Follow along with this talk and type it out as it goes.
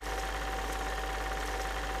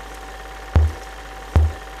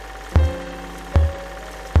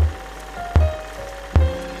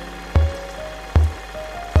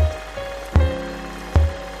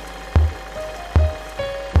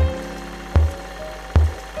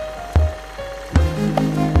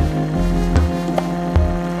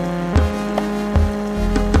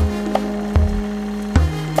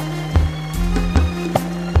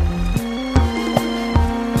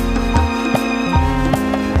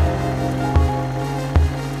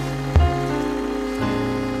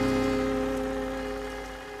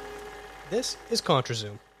this is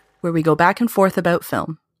ContraZoom, where we go back and forth about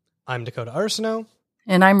film. I'm Dakota Arsenault.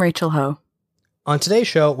 And I'm Rachel Ho. On today's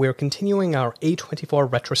show, we're continuing our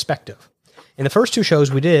A24 retrospective. In the first two shows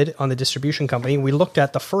we did on the distribution company, we looked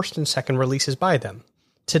at the first and second releases by them.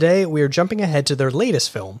 Today, we are jumping ahead to their latest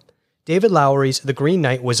film. David Lowery's The Green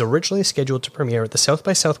Knight was originally scheduled to premiere at the South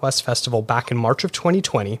by Southwest Festival back in March of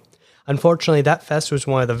 2020. Unfortunately, that fest was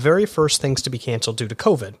one of the very first things to be cancelled due to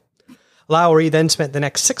COVID. Lowery then spent the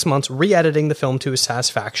next 6 months re-editing the film to his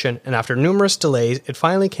satisfaction, and after numerous delays, it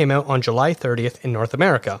finally came out on July 30th in North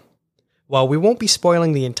America. While we won't be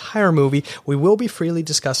spoiling the entire movie, we will be freely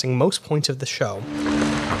discussing most points of the show.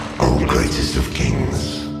 O greatest of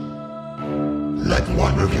kings, let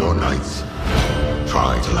one of your knights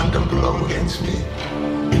try to land a blow against me.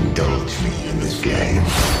 Indulge me in this game.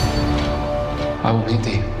 I will meet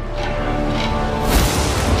thee.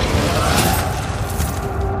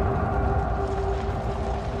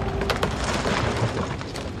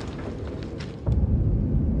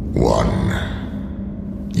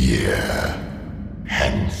 One year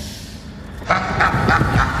hence.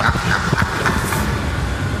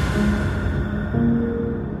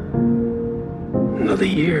 Another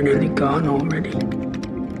year nearly gone already.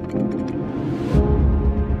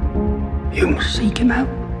 You must seek him out.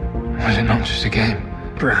 Was it not just a game?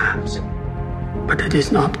 Perhaps. But it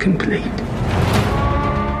is not complete.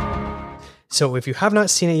 So if you have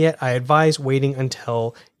not seen it yet, I advise waiting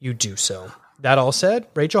until you do so. That all said,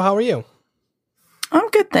 Rachel, how are you? I'm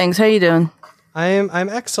good, thanks. How you doing? I'm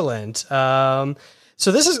excellent. So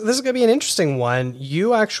this is going to be an interesting one.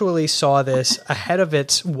 You actually saw this ahead of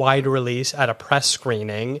its wide release at a press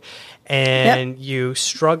screening, and you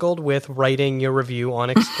struggled with writing your review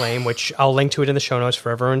on Exclaim, which I'll link to it in the show notes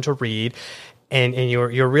for everyone to read. And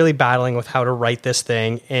you're really battling with how to write this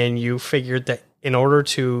thing, and you figured that in order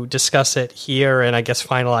to discuss it here and I guess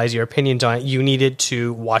finalize your opinions on it, you needed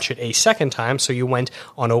to watch it a second time. So you went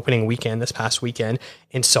on opening weekend this past weekend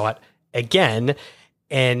and saw it again.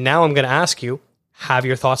 And now I'm going to ask you, have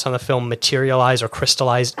your thoughts on the film materialized or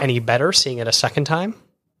crystallized any better seeing it a second time?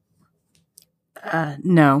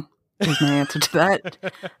 No, is my answer to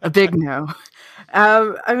that. A big no.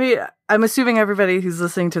 I mean, I'm assuming everybody who's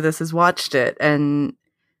listening to this has watched it, and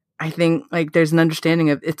I think like there's an understanding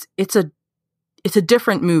of it's a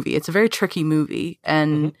different movie. It's a very tricky movie,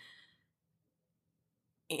 and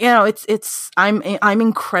you know, I'm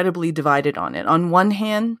incredibly divided on it. On one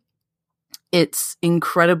hand, it's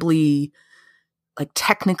incredibly like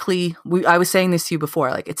technically. I was saying this to you before.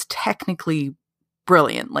 Like it's technically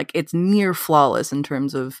brilliant. Like it's near flawless in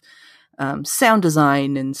terms of sound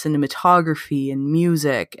design and cinematography and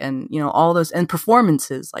music and you know all those and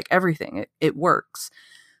performances. Like everything, it works.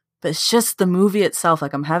 But it's just the movie itself.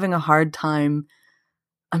 Like I'm having a hard time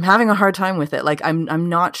with it. Like I'm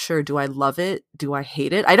not sure. Do I love it? Do I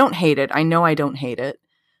hate it? I don't hate it. I know I don't hate it.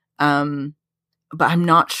 But I'm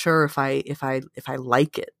not sure if I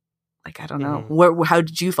like it. Like I don't know. How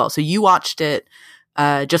did you feel? So you watched it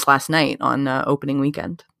just last night on opening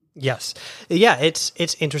weekend. Yes. Yeah, it's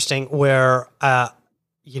interesting where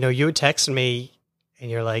you know, you would text me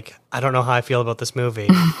and you're like, I don't know how I feel about this movie.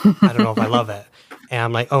 I don't know if I love it. And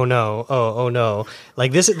I'm like, oh no, oh no.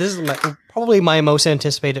 Like this is probably my most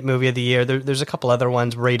anticipated movie of the year. There's a couple other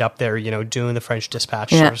ones right up there, you know, Dune, The French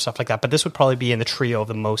Dispatch, or stuff like that. But this would probably be in the trio of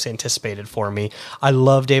the most anticipated for me. I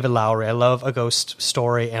love David Lowery. I love A Ghost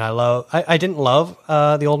Story, and I didn't love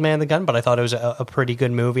The Old Man and the Gun, but I thought it was a pretty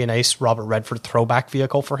good movie, a nice Robert Redford throwback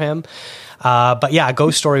vehicle for him. But yeah, A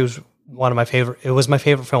Ghost Story was one of my favorite. It was my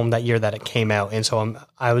favorite film that year that it came out, and so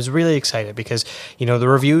I was really excited because you know the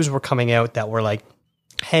reviews were coming out that were like,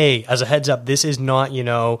 hey, as a heads up, this is not, you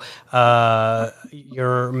know,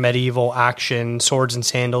 your medieval action, swords and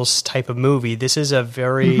sandals type of movie. This is a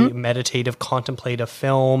very meditative, contemplative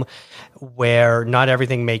film where not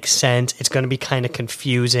everything makes sense. It's going to be kind of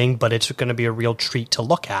confusing, but it's going to be a real treat to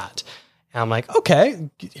look at. And I'm like,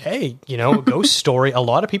 okay, hey, you know, Ghost Story. A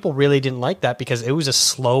lot of people really didn't like that because it was a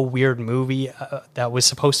slow, weird movie that was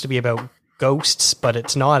supposed to be about ghosts, but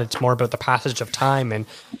it's not. It's more about the passage of time and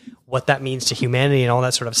what that means to humanity and all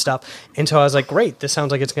that sort of stuff. And so I was like, great, this sounds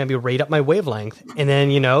like it's going to be right up my wavelength. And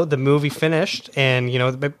then, you know, the movie finished and, you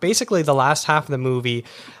know, basically the last half of the movie,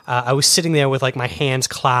 I was sitting there with like my hands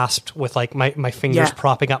clasped with like my fingers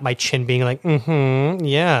propping up my chin being like,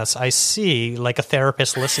 yes, I see, like a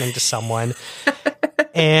therapist listening to someone.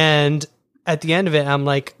 And at the end of it, I'm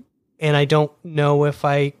like, and I don't know if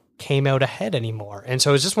I came out ahead anymore. And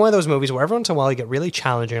so it's just one of those movies where every once in a while you get really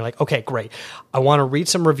challenging. You're like, okay, great. I want to read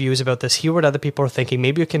some reviews about this, hear what other people are thinking.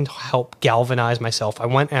 Maybe it can help galvanize myself. I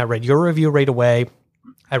went and I read your review right away.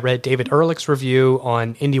 I read David Ehrlich's review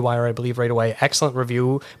on IndieWire, I believe, right away. Excellent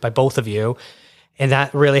review by both of you. And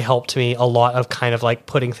that really helped me a lot of kind of like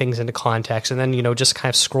putting things into context. And then, just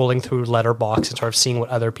kind of scrolling through Letterboxd and sort of seeing what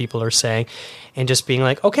other people are saying and just being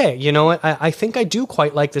like, okay, you know what? I think I do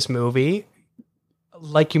quite like this movie.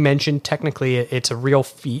 Like you mentioned, technically it's a real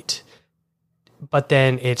feat, but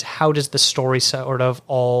then it's how does the story sort of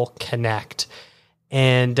all connect?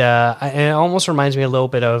 And it almost reminds me a little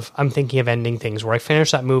bit of, I'm thinking of Ending Things, where I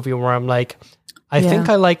finished that movie where I'm like, I think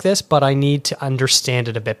I like this, but I need to understand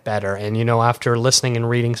it a bit better. And, after listening and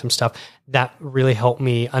reading some stuff, that really helped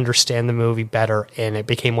me understand the movie better, and it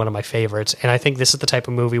became one of my favorites. And I think this is the type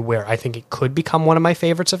of movie where I think it could become one of my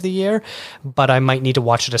favorites of the year, but I might need to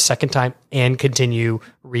watch it a second time and continue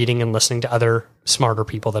reading and listening to other smarter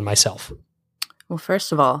people than myself. Well,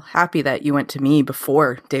 first of all, happy that you went to me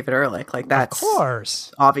before David Ehrlich. Like, that's of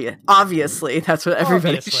course obvious. Obviously, that's what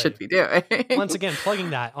everybody should be doing. Once again, plugging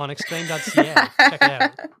that on explain.ca. Check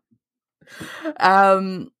it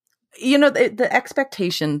out. The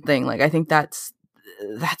expectation thing. Like, I think that's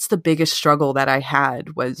the biggest struggle that I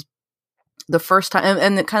had was the first time,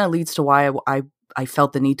 and it kind of leads to why I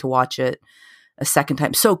felt the need to watch it a second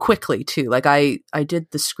time so quickly too. Like, I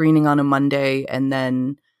did the screening on a Monday, and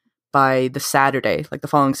then by the Saturday, like the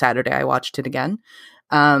following Saturday, I watched it again.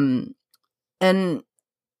 And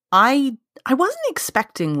I wasn't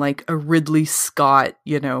expecting like a Ridley Scott,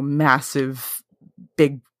 massive,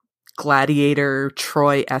 big gladiator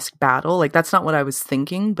Troy-esque battle. Like, that's not what I was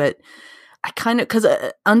thinking, but I kind of, because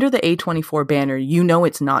under the A24 banner,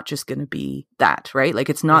 it's not just going to be that, right? Like,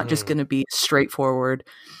 it's not just going to be straightforward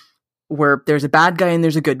where there's a bad guy and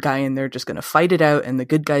there's a good guy and they're just going to fight it out and the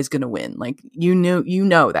good guy's going to win. Like,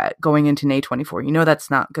 that going into an A24,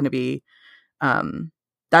 that's not going to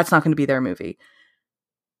be their movie.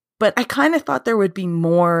 But I kind of thought there would be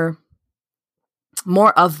more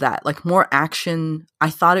of that, like more action. I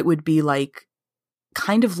thought it would be like,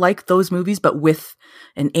 kind of like those movies, but with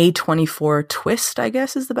an A24 twist, I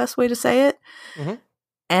guess is the best way to say it. Mm-hmm.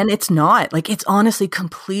 And it's not. Like, it's honestly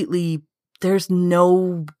completely, there's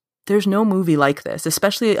no movie like this,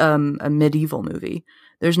 especially a medieval movie.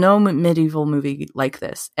 There's no medieval movie like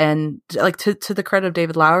this. And like to the credit of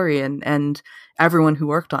David Lowery and everyone who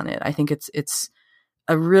worked on it, I think it's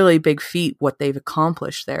a really big feat what they've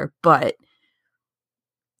accomplished there. But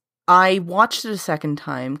I watched it a second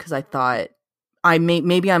time because I thought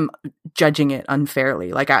maybe I'm judging it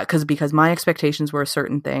unfairly, like because my expectations were a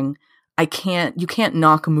certain thing. You can't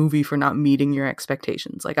knock a movie for not meeting your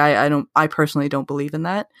expectations. Like, I personally don't believe in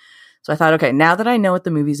that. So I thought, okay, now that I know what the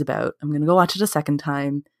movie's about, I'm going to go watch it a second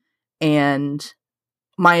time. And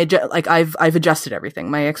I've adjusted everything.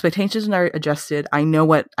 My expectations are adjusted. I know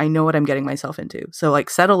what I'm getting myself into. So like,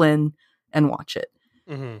 settle in and watch it.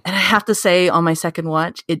 Mm-hmm. And I have to say, on my second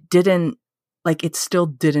watch, it still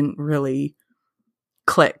didn't really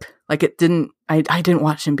click. Like, it didn't, I didn't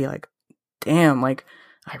watch and be like, damn, like,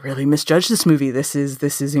 I really misjudged this movie. This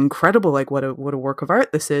is incredible. Like, what a work of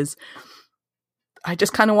art this is. I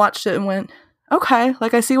just kind of watched it and went, okay,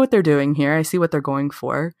 like, I see what they're doing here. I see what they're going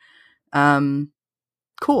for. Cool,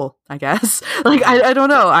 I guess. Like, I don't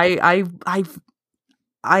know. I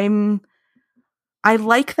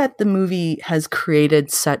like that the movie has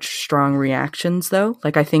created such strong reactions, though.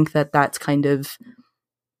 Like, I think that's kind of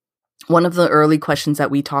one of the early questions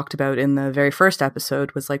that we talked about in the very first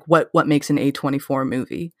episode was like, what makes an A24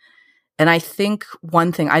 movie? And I think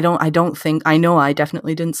one thing, I know I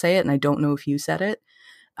definitely didn't say it, and I don't know if you said it,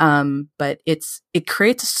 but it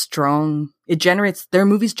creates their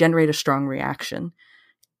movies generate a strong reaction.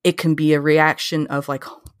 It can be a reaction of like,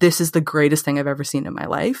 this is the greatest thing I've ever seen in my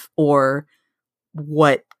life, or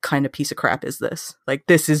what kind of piece of crap is this? Like,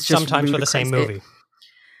 this is just sometimes for the same movie.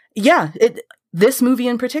 This movie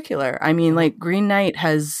in particular, I mean, like, Green Knight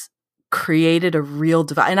has created a real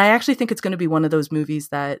divide, and I actually think it's going to be one of those movies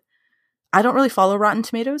that I don't really follow Rotten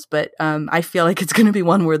Tomatoes, but I feel like it's going to be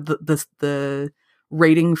one where the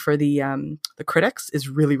rating for the critics is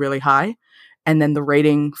really, really high, and then the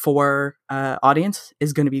rating for audience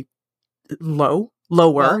is going to be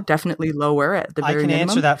lower, definitely lower at the very minimum. I can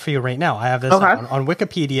answer that for you right now. I have this on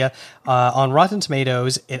Wikipedia. On Rotten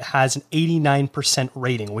Tomatoes, it has an 89%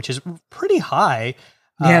 rating, which is pretty high.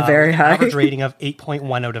 Yeah, very high. Average rating of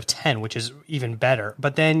 8.1 out of 10, which is even better.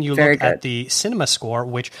 But then you look at the Cinema Score,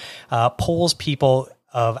 which polls people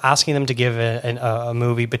of asking them to give a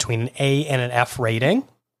movie between an A and an F rating,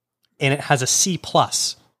 and it has a C+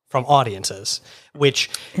 from audiences, which,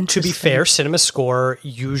 to be fair, Cinema Score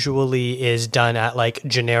usually is done at like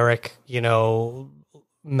generic,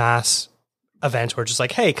 mass events where it's just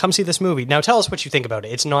like, hey, come see this movie. Now tell us what you think about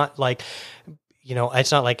it. It's not like you know,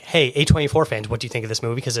 it's not like, hey, A24 fans, what do you think of this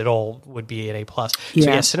movie? Because it all would be an A+. So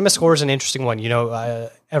Yeah. Cinema Score is an interesting one. You know,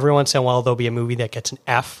 every once in a while, there'll be a movie that gets an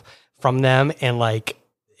F from them, and like,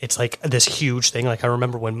 it's like this huge thing. Like I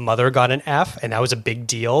remember when Mother got an F, and that was a big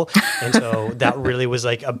deal. And so that really was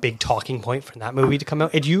like a big talking point for that movie to come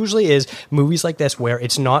out. It usually is movies like this where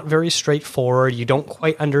it's not very straightforward. You don't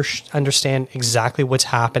quite understand exactly what's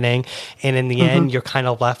happening. And in the end, you're kind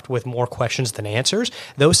of left with more questions than answers.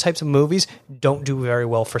 Those types of movies don't do very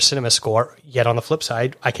well for Cinema Score. Yet on the flip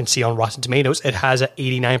side, I can see on Rotten Tomatoes, it has an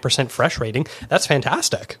 89% fresh rating. That's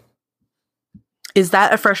fantastic. Is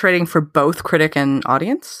that a fresh rating for both critic and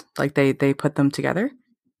audience? Like they put them together?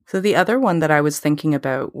 So the other one that I was thinking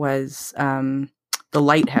about was The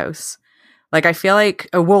Lighthouse. Like I feel like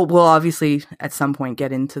we'll obviously at some point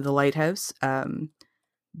get into The Lighthouse,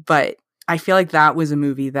 but I feel like that was a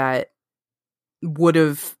movie that would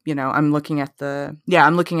have, you know, I'm looking at the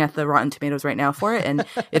Rotten Tomatoes right now for it, and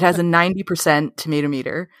it has a 90% tomato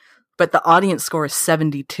meter, but the audience score is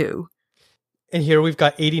 72. And here we've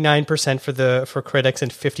got 89% for critics and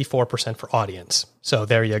 54% for audience. So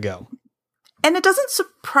there you go. And it doesn't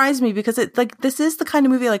surprise me because it like this is the kind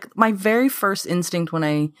of movie, like my very first instinct when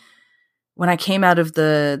I came out of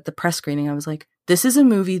the press screening, I was like, this is a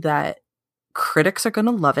movie that critics are going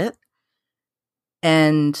to love it,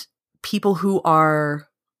 and people who are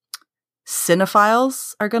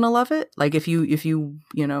cinephiles are going to love it. Like if you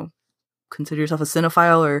you know, consider yourself a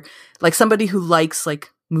cinephile or like somebody who likes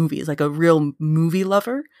like movies, like a real movie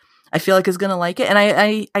lover, I feel like is going to like it. And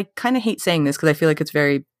I kind of hate saying this because I feel like it's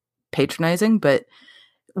very patronizing, but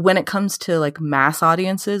when it comes to like mass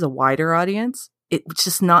audiences, a wider audience,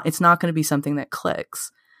 it's not going to be something that clicks.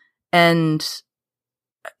 And,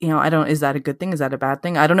 you know, is that a good thing? Is that a bad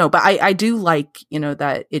thing? I don't know. But I do like, you know,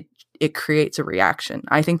 that it creates a reaction.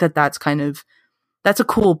 I think that's a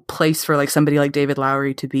cool place for like somebody like David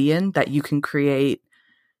Lowery to be in, that you can create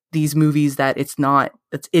these movies that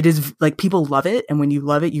it is like people love it. And when you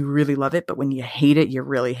love it, you really love it. But when you hate it, you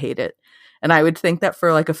really hate it. And I would think that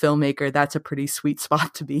for like a filmmaker, that's a pretty sweet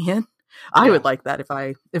spot to be in. I would like that if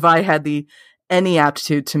I had any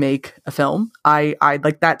aptitude to make a film. I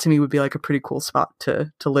like that to me would be like a pretty cool spot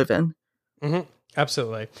to live in. Mm-hmm.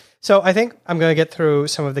 Absolutely. So I think I'm going to get through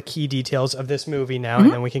some of the key details of this movie now,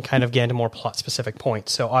 and then we can kind of get into more plot specific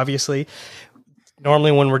points. So obviously,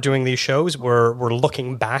 normally when we're doing these shows, we're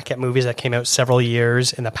looking back at movies that came out several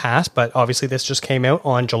years in the past, but obviously this just came out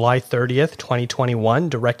on July 30th, 2021,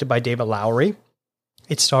 directed by David Lowery.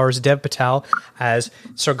 It stars Dev Patel as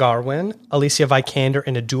Sir Gawain, Alicia Vikander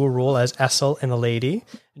in a dual role as Essel and the Lady,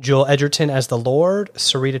 Joel Edgerton as the Lord,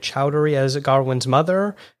 Sarita Chowdhury as Gawain's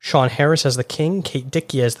mother, Sean Harris as the King, Kate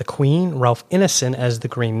Dickie as the Queen, Ralph Ineson as the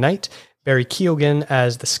Green Knight, Barry Keoghan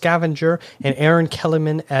as the Scavenger, and Aaron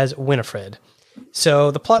Kellerman as Winifred.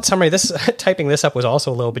 So the plot summary, typing this up was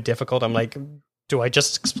also a little bit difficult. I'm like, do I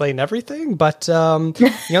just explain everything? But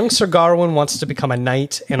young Sir Gawain wants to become a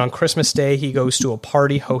knight, and on Christmas Day, he goes to a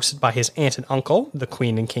party hosted by his aunt and uncle, the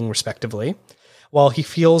Queen and King respectively. While he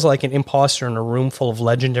feels like an imposter in a room full of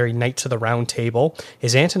legendary Knights of the Round Table,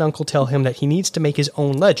 his aunt and uncle tell him that he needs to make his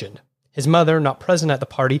own legend. His mother, not present at the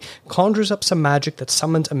party, conjures up some magic that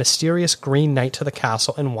summons a mysterious Green Knight to the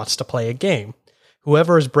castle and wants to play a game.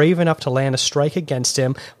 Whoever is brave enough to land a strike against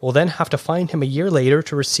him will then have to find him a year later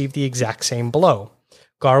to receive the exact same blow.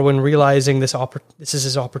 Gawain, realizing this is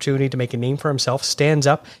his opportunity to make a name for himself, stands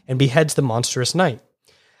up and beheads the monstrous knight.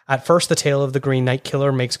 At first, the tale of the Green Knight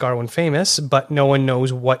Killer makes Gawain famous, but no one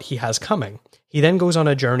knows what he has coming. He then goes on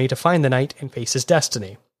a journey to find the knight and face his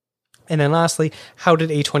destiny. And then lastly, how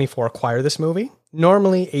did A24 acquire this movie?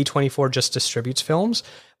 Normally, A24 just distributes films,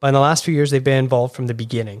 but in the last few years, they've been involved from the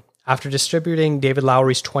beginning. After distributing David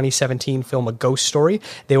Lowery's 2017 film A Ghost Story,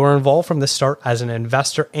 they were involved from the start as an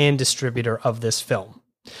investor and distributor of this film.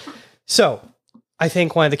 So, I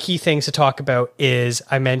think one of the key things to talk about is,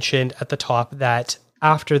 I mentioned at the top that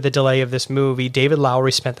after the delay of this movie, David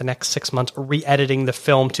Lowery spent the next 6 months re-editing the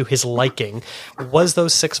film to his liking. Was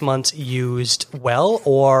those 6 months used well,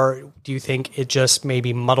 or do you think it just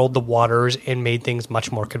maybe muddled the waters and made things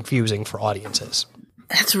much more confusing for audiences?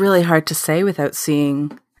 It's really hard to say without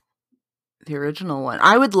seeing the original one.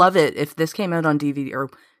 I would love it if this came out on DVD or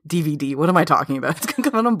DVD. What am I talking about? It's going to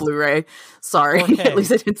come out on Blu-ray. Sorry. Okay. At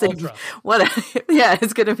least I didn't say Ultra. what. Yeah,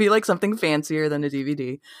 it's going to be like something fancier than a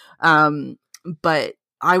DVD. But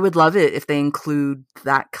I would love it if they include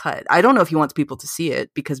that cut. I don't know if he wants people to see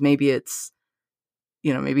it because maybe it's,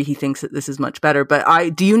 you know, maybe he thinks that this is much better.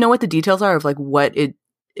 But do you know what the details are of like what it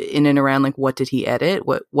in and around, like what did he edit?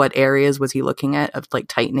 What areas was he looking at of like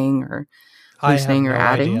tightening or loosening or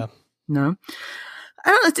adding? Idea. No. I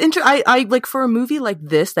don't know. It's interesting. I like for a movie like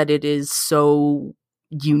this that it is so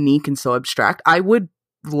unique and so abstract. I would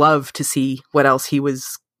love to see what else he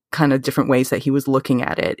was kind of different ways that he was looking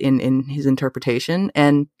at it in his interpretation.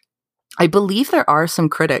 And I believe there are some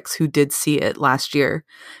critics who did see it last year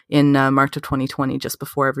in March of 2020, just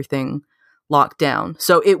before everything locked down.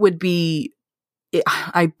 So it would be.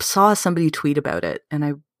 I saw somebody tweet about it, and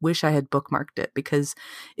I wish I had bookmarked it because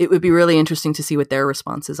it would be really interesting to see what their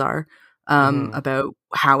responses are. About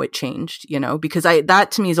how it changed, because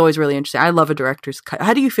that to me is always really interesting. I love a director's cut.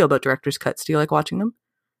 How do you feel about director's cuts? Do you like watching them?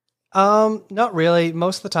 Not really.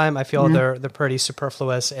 Most of the time I feel they're pretty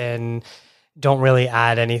superfluous and don't really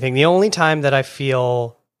add anything. The only time that I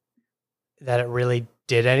feel that it really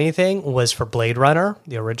did anything was for Blade Runner,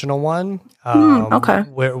 the original one. Okay.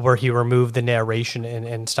 Where he removed the narration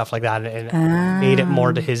and stuff like that and made it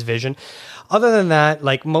more to his vision. Other than that,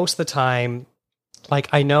 like most of the time, like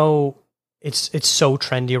I know it's so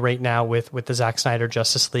trendy right now with the Zack Snyder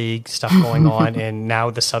Justice League stuff going on, and now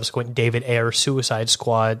the subsequent David Ayer Suicide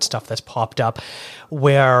Squad stuff that's popped up,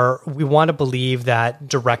 where we want to believe that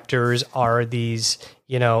directors are these,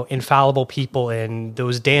 infallible people, and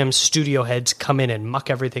those damn studio heads come in and muck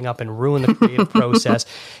everything up and ruin the creative process,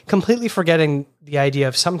 completely forgetting the idea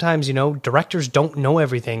of sometimes, directors don't know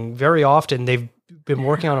everything. Very often they've been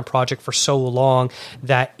working on a project for so long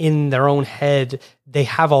that in their own head they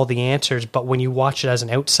have all the answers, but when you watch it as an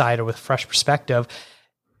outsider with fresh perspective,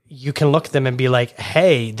 you can look at them and be like,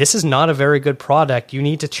 hey, this is not a very good product. You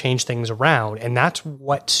need to change things around. And that's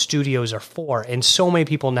what studios are for. And so many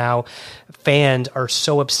people now, fans, are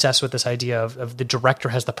so obsessed with this idea of the director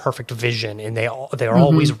has the perfect vision and they're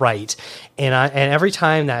always right. And every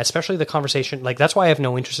time that, especially the conversation, like that's why I have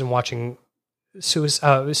no interest in watching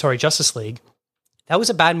Justice League. That was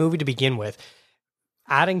a bad movie to begin with.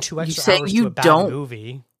 Adding 2 extra hours to a bad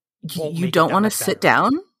movie. You don't want to sit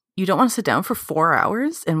down? You don't want to sit down for 4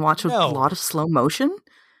 hours and watch a lot of slow motion?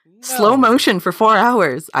 No. Slow motion for 4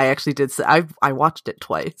 hours. I actually did. I watched it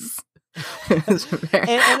twice.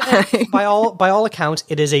 and by all accounts,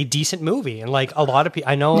 it is a decent movie. And like a lot of people,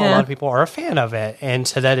 I know a lot of people are a fan of it, and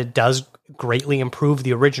so that it does greatly improve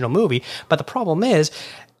the original movie. But the problem is,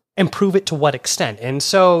 improve it to what extent? And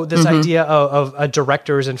so this idea of a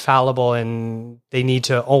director is infallible and they need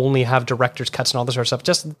to only have director's cuts and all this sort of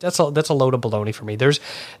stuff, that's a load of baloney for me. There's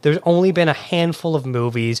only been a handful of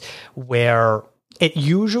movies where it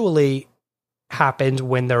usually happens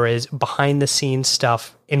when there is behind the scenes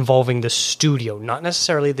stuff involving the studio, not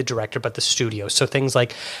necessarily the director, but the studio. So things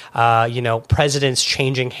like, presidents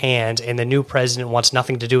changing hands, and the new president wants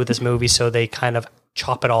nothing to do with this movie, so they kind of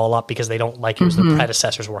chop it all up because they don't like it was the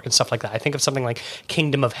predecessor's work and stuff like that. I think of something like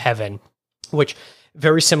Kingdom of Heaven, which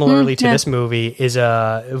very similarly to this movie is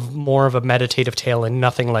more of a meditative tale and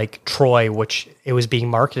nothing like Troy, which it was being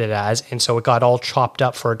marketed as. And so it got all chopped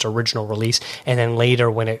up for its original release. And then later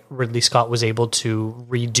when Ridley Scott was able to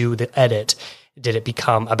redo the edit, did it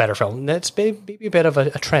become a better film? And that's maybe a bit of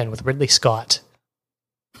a trend with Ridley Scott.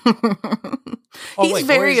 He's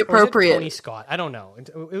very appropriate. Or Tony Scott. I don't know.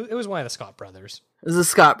 It was one of the Scott brothers. It was a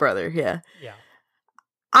Scott brother, yeah. Yeah.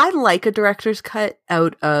 I like a director's cut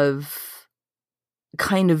out of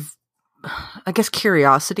kind of, I guess,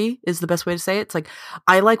 curiosity is the best way to say it. It's like,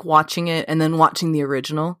 I like watching it and then watching the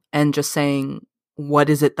original and just saying, what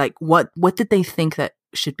is it like? What did they think that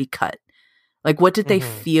should be cut? Like, what did they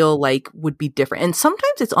feel like would be different? And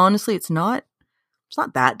sometimes it's not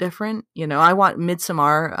that different. I want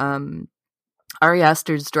Midsommar, Ari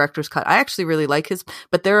Aster's director's cut. I actually really like his,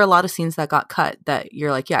 but there are a lot of scenes that got cut that you're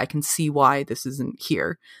like, yeah, I can see why this isn't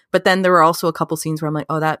here. But then there were also a couple scenes where I'm like,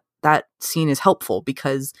 oh, that scene is helpful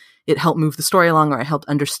because it helped move the story along, or it helped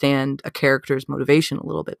understand a character's motivation a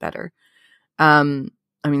little bit better.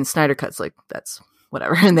 Snyder cut's like, that's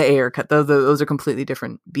whatever. And the Ayer cut, those are completely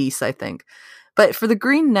different beasts, I think. But for The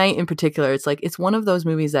Green Knight in particular, it's like, it's one of those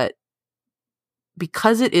movies that,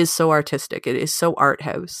 because it is so artistic, it is so art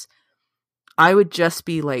house, I would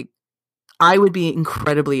be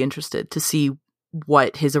incredibly interested to see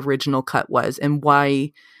what his original cut was and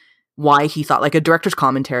why he thought, like, a director's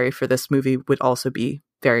commentary for this movie would also be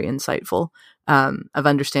very insightful, of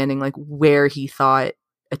understanding like where he thought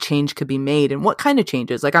a change could be made and what kind of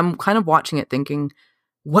changes. Like, I'm kind of watching it thinking,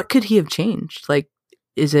 what could he have changed? Like,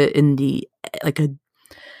 is it in the, like a,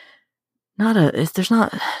 there's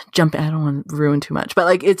not jumping, I don't want to ruin too much, but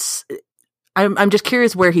like I'm just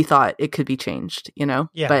curious where he thought it could be changed,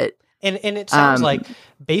 Yeah. But and it sounds like,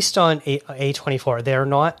 based on A24, they're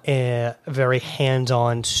not a very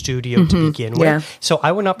hands-on studio to begin with. Yeah. So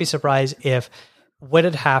I would not be surprised if what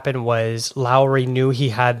had happened was Lowry knew he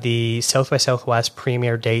had the South by Southwest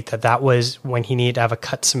premiere date, that was when he needed to have a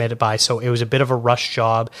cut submitted by. So it was a bit of a rush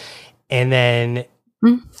job. And then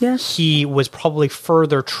he was probably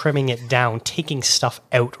further trimming it down, taking stuff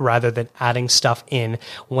out rather than adding stuff in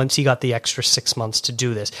once he got the extra 6 months to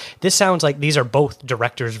do this. This sounds like these are both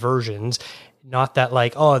director's versions. Not that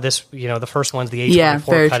like, oh, this, the first one's the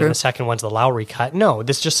A24 cut and the second one's the Lowry cut. No,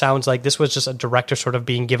 this just sounds like this was just a director sort of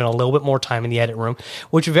being given a little bit more time in the edit room,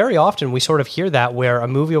 which very often we sort of hear that where a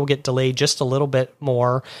movie will get delayed just a little bit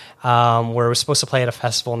more, where it was supposed to play at a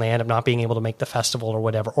festival and they end up not being able to make the festival or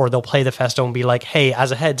whatever. Or they'll play the festival and be like, hey,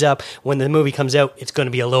 as a heads up, when the movie comes out, it's going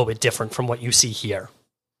to be a little bit different from what you see here.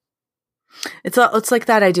 It's like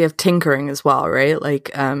that idea of tinkering as well, right?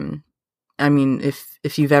 Like, I mean,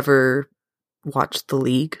 if you've ever watched The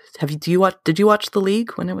League, did you watch The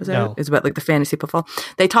League when it was out? It's about like the fantasy football.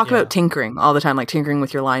 They talk about tinkering all the time, like tinkering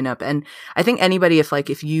with your lineup. And I think anybody,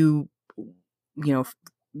 if you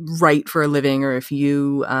write for a living, or if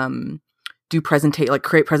you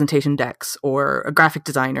create presentation decks, or a graphic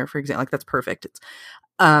designer, for example, like that's perfect. It's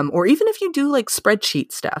or even if you do like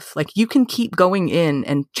spreadsheet stuff, like you can keep going in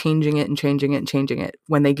and changing it and changing it and changing it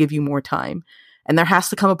when they give you more time. And there has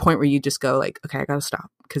to come a point where you just go like, okay, I gotta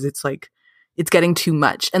stop, because it's like, it's getting too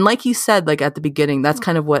much. And like you said, like at the beginning, that's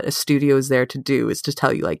kind of what a studio is there to do, is to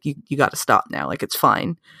tell you like, you got to stop now. Like it's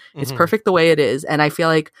fine. It's perfect the way it is. And I feel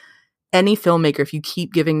like any filmmaker, if you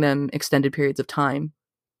keep giving them extended periods of time,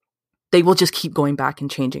 they will just keep going back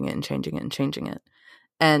and changing it and changing it and changing it.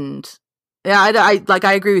 And yeah,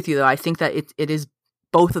 I agree with you though. I think that it is,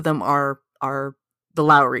 both of them are the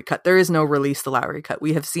Lowry cut. There is no release the Lowry cut.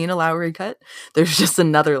 We have seen a Lowry cut. There's just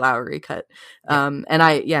another Lowry cut.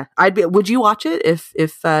 Would you watch it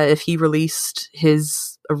if he released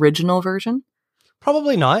his original version?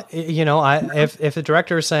 Probably not. If the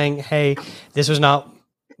director is saying, hey, this was not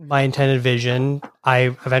my intended vision,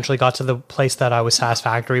 I eventually got to the place that I was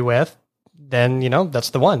satisfactory with, then,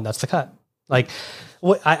 that's the one, that's the cut. Like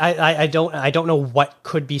what I don't know what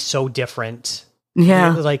could be so different. Yeah.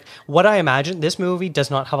 Like what I imagine, this movie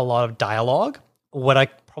does not have a lot of dialogue. What I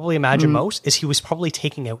probably imagine most is he was probably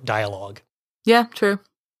taking out dialogue. Yeah, true.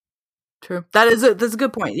 That's a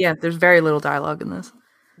good point. Yeah, there's very little dialogue in this.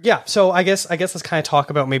 Yeah, so I guess let's kind of talk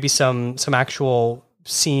about maybe some actual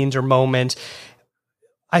scenes or moments.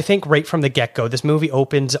 I think right from the get-go, this movie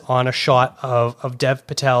opens on a shot of Dev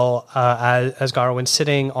Patel as Garwin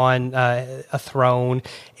sitting on a throne,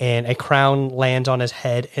 and a crown lands on his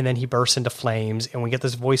head, and then he bursts into flames, and we get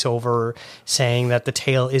this voiceover saying that the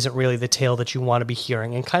tale isn't really the tale that you want to be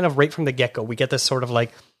hearing. And kind of right from the get-go, we get this sort of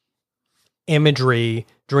like imagery,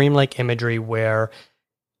 dreamlike imagery, where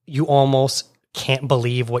you almost can't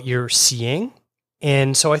believe what you're seeing.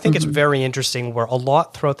 And so I think it's very interesting, where a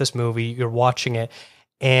lot throughout this movie, you're watching it,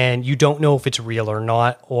 and you don't know if it's real or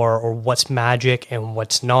not, or what's magic and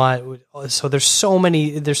what's not. So there's so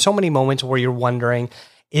many moments where you're wondering,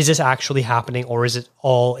 is this actually happening, or is it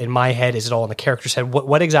all in my head? Is it all in the character's head?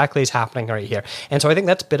 What exactly is happening right here? And so I think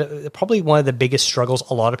that's probably one of the biggest struggles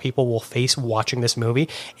a lot of people will face watching this movie,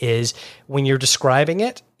 is when you're describing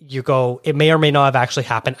it, you go, it may or may not have actually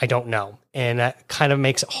happened. I don't know. And that kind of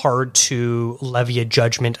makes it hard to levy a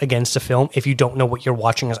judgment against a film if you don't know what you're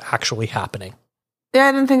watching is actually happening. Yeah,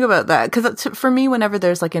 I didn't think about that. Because for me, whenever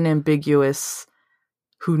there's like an ambiguous,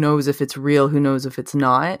 who knows if it's real, who knows if it's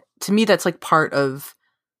not, to me, that's like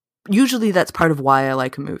usually that's part of why I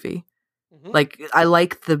like a movie. Like, I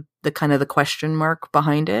like the kind of the question mark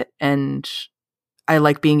behind it. And I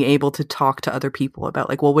like being able to talk to other people about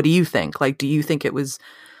like, well, what do you think? Like, do you think it was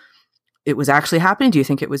actually happening? Do you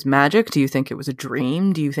think it was magic? Do you think it was a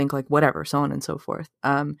dream? Do you think like whatever, so on and so forth.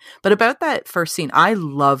 But about that first scene, I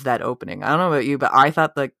love that opening. I don't know about you, but I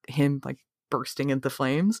thought like him like bursting into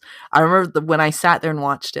flames. I remember when I sat there and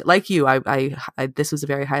watched it, like you, I this was a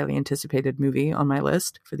very highly anticipated movie on my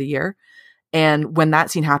list for the year. And when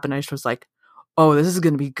that scene happened, I just was like, oh, this is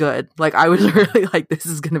going to be good. Like I was really like, this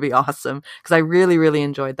is going to be awesome. Because I really, really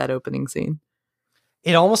enjoyed that opening scene.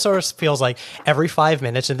 It almost sort of feels like every 5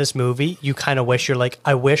 minutes in this movie, you kind of wish, you're like,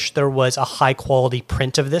 I wish there was a high quality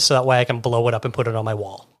print of this so that way I can blow it up and put it on my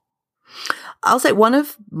wall. I'll say one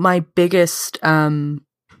of my biggest kind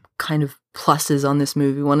of pluses on this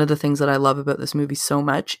movie, one of the things that I love about this movie so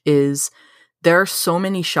much, is there are so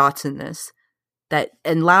many shots in this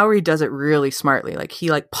and Lowry does it really smartly. Like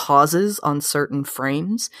he like pauses on certain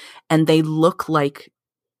frames and they look like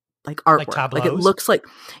artwork. Like it looks like,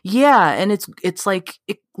 yeah. And it's like,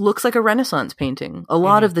 it looks like a Renaissance painting. A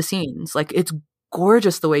lot of the scenes, like it's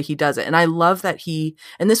gorgeous the way he does it. And I love that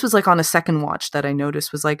and this was like on a second watch that I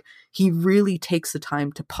noticed, was like, he really takes the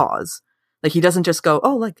time to pause. Like, he doesn't just go,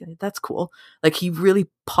 oh, like, that's cool. Like, he really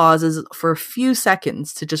pauses for a few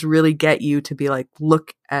seconds to just really get you to be like,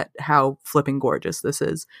 look at how flipping gorgeous this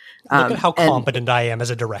is. Look at how competent I am as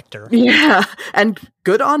a director. Yeah. And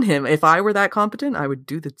good on him. If I were that competent, I would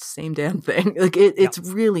do the same damn thing. Like, it's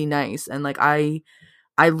really nice. And like, I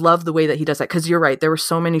love the way that he does that. Cause you're right. There were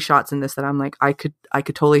so many shots in this that I'm like, I could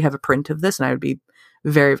totally have a print of this and I would be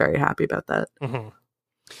very, very happy about that. Mm-hmm.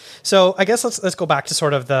 So I guess let's go back to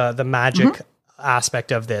sort of the magic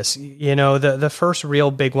aspect of this. You know, the first real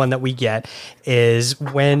big one that we get is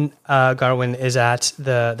when Garwin is at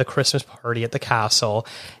the Christmas party at the castle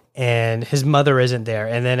and his mother isn't there.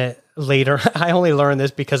 And then later, I only learned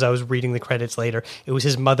this because I was reading the credits later. It was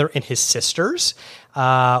his mother and his sisters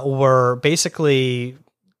were basically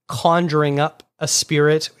conjuring up a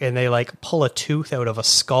spirit, and they like pull a tooth out of a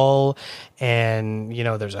skull, and you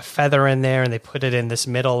know there's a feather in there, and they put it in this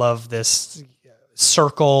middle of this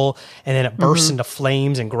circle, and then it bursts into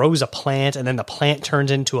flames and grows a plant, and then the plant turns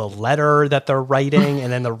into a letter that they're writing,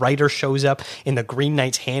 and then the writer shows up in the Green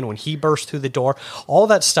Knight's hand when he bursts through the door. All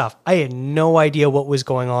that stuff, I had no idea what was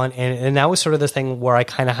going on, and that was sort of the thing where I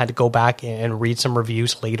kind of had to go back and read some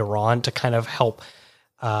reviews later on to kind of help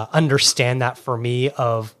understand that for me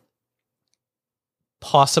of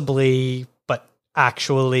possibly, but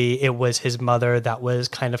actually it was his mother that was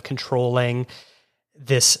kind of controlling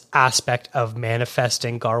this aspect of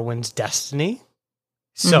manifesting Garwin's destiny.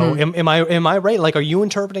 So am I right? Like, are you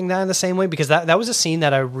interpreting that in the same way? Because that was a scene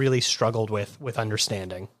that I really struggled with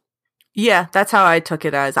understanding. Yeah, that's how I took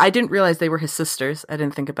it as. I didn't realize they were his sisters. I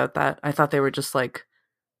didn't think about that. I thought they were just like,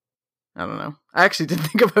 I don't know. I actually didn't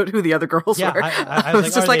think about who the other girls were. I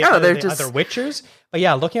was just like, they're just other witchers. But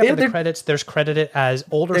yeah, looking up the credits, there's credited as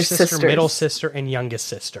older sister, sisters. Middle sister, and youngest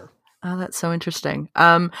sister. Oh, that's so interesting.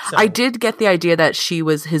 I did get the idea that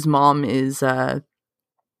his mom is. I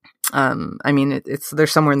mean,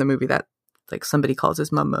 there's somewhere in the movie that like somebody calls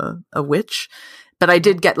his mom a witch, but I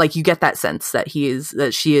did get like you get that sense that she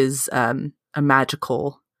is a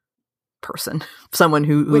magical person, someone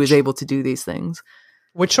who is able to do these things.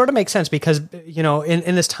 Which sort of makes sense because, you know,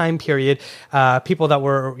 in this time period, people that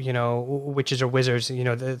were, you know, witches or wizards, you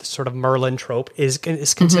know, the sort of Merlin trope is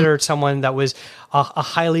considered someone that was a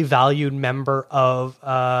highly valued member of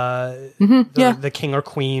the king or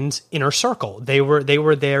queen's inner circle. They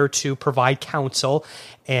were there to provide counsel,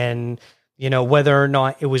 and you know, whether or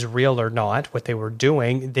not it was real or not, what they were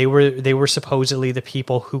doing, they were supposedly the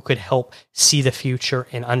people who could help see the future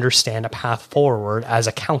and understand a path forward as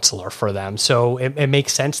a counselor for them. So it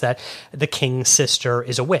makes sense that the king's sister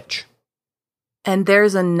is a witch. And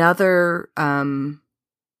there's another,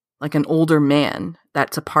 like an older man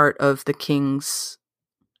that's a part of the king's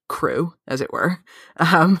crew, as it were,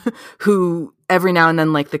 who every now and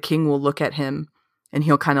then, like, the king will look at him and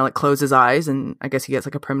he'll kind of like close his eyes, and I guess he gets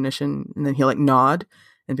like a premonition, and then he'll like nod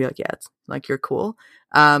and be like, yeah, it's like, you're cool.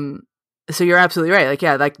 So you're absolutely right. Like,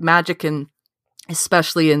 yeah, like magic, and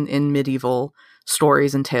especially in medieval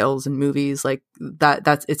stories and tales and movies, like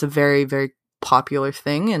it's a very, very popular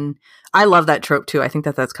thing. And I love that trope too. I think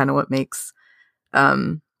that's kind of what makes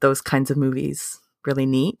those kinds of movies really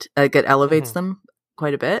neat. It elevates them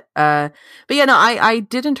quite a bit. But yeah, no, I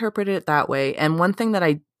did interpret it that way. And one thing that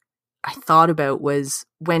I thought about was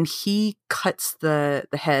when he cuts the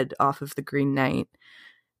head off of the Green Knight,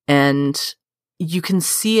 and you can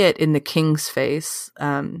see it in the king's face.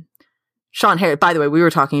 Sean Harris, by the way, we were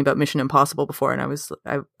talking about Mission Impossible before, and I was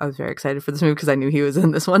very excited for this movie because I knew he was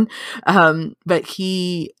in this one. But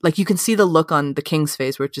he, like, you can see the look on the king's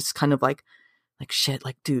face where it's just kind of like shit,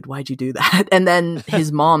 like, dude, why'd you do that? And then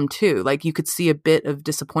his mom too, like, you could see a bit of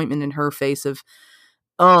disappointment in her face of,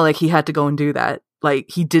 oh, like, he had to go and do that.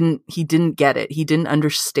 Like, he didn't get it. He didn't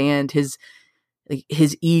understand his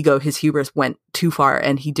ego, his hubris went too far,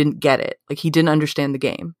 and he didn't get it. Like, he didn't understand the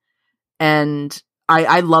game. And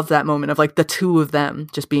I love that moment of like the two of them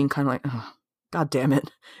just being kind of like, oh, God damn it,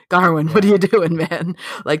 Garwin, what are you doing, man?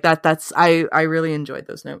 Like I really enjoyed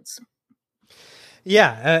those notes.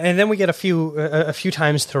 Yeah. And then we get a few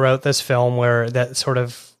times throughout this film where that sort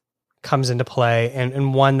of comes into play.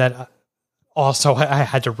 And one that also I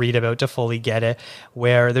had to read about to fully get it,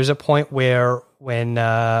 where there's a point where when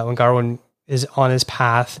Garwin is on his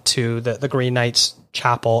path to the Green Knight's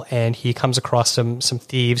chapel, and he comes across some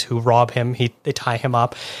thieves who rob him. They tie him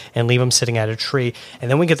up and leave him sitting at a tree.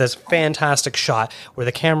 And then we get this fantastic shot where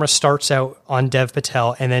the camera starts out on Dev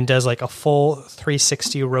Patel and then does like a full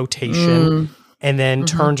 360 rotation and then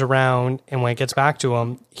turns around. And when it gets back to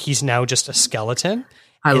him, he's now just a skeleton.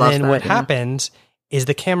 I love that. And then what happens is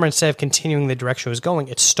the camera, instead of continuing the direction it was going,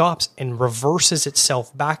 it stops and reverses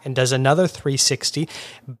itself back and does another 360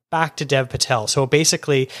 back to Dev Patel. So it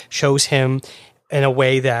basically shows him in a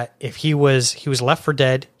way that if he was left for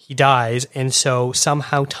dead, he dies, and so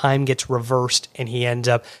somehow time gets reversed and he ends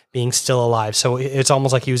up being still alive. So it's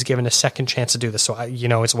almost like he was given a second chance to do this. So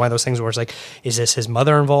it's one of those things where it's like, is this his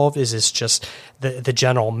mother involved? Is this just the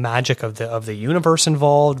general magic of the universe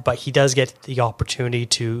involved? But he does get the opportunity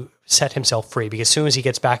to set himself free, because as soon as he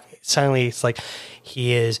gets back, suddenly it's like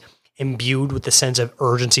he is imbued with the sense of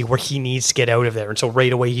urgency where he needs to get out of there. And so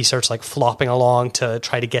right away he starts like flopping along to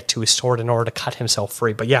try to get to his sword in order to cut himself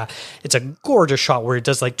free. But yeah, it's a gorgeous shot where it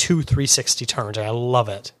does like 2 360 turns. I love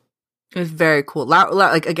it. It's very cool.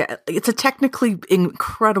 Like, again, it's a technically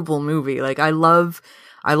incredible movie. Like, I love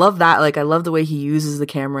that. Like, I love the way he uses the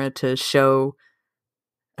camera to show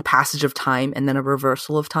a passage of time and then a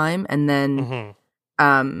reversal of time. And then,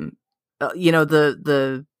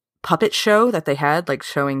 the puppet show that they had, like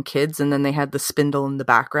showing kids, and then they had the spindle in the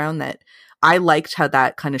background. That I liked how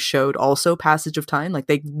that kind of showed also passage of time. Like,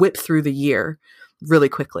 they whip through the year really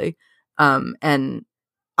quickly. And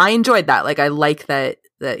I enjoyed that. Like, I like that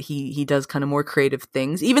he does kind of more creative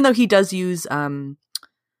things, even though he does use, they're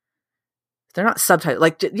not subtitles,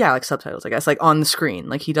 like subtitles, I guess, like on the screen.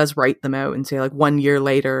 Like, he does write them out and say like 1 year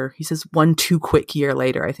later, he says 1 too quick year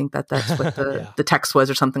later. I think that's what the text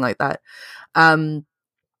was, or something like that.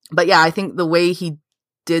 But yeah, I think the way he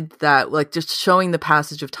did that, like just showing the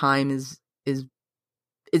passage of time is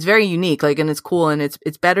very unique, like, and it's cool, and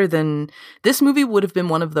it's better than, this movie would have been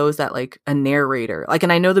one of those that like a narrator, like,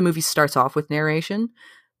 and I know the movie starts off with narration,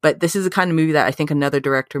 but this is the kind of movie that I think another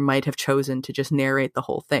director might have chosen to just narrate the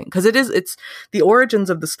whole thing, because it's the origins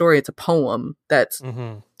of the story. It's a poem that's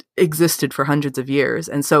existed for hundreds of years,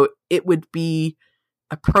 and so it would be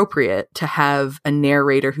appropriate to have a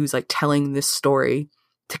narrator who's like telling this story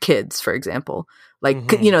to kids, for example. Like,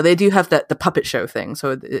 they do have the puppet show thing,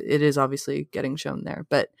 so it is obviously getting shown there.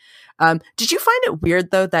 But did you find it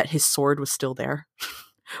weird though that his sword was still there?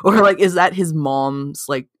 Or like, is that his mom's,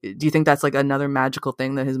 like, do you think that's like another magical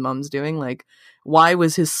thing that his mom's doing? Like, why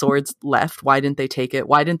was his sword left? Why didn't they take it?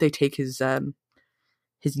 Why didn't they take his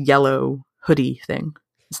yellow hoodie thing?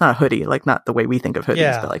 It's not a hoodie, like not the way we think of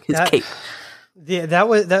hoodies, but like his cape. Yeah,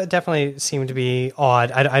 that definitely seemed to be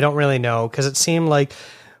odd. I don't really know, because it seemed like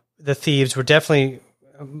the thieves were definitely,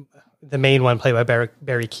 the main one played by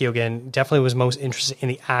Barry Keoghan definitely was most interested in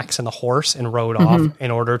the axe and the horse, and rode off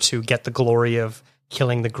in order to get the glory of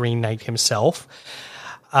killing the Green Knight himself.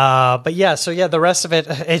 But yeah, so yeah, the rest of it,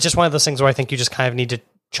 it's just one of those things where I think you just kind of need to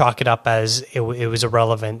chalk it up as it was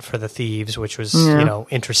irrelevant for the thieves, which was,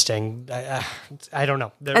 interesting. I don't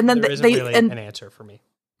know. There isn't really an answer for me.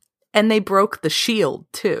 And they broke the shield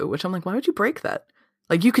too, which I'm like, why would you break that?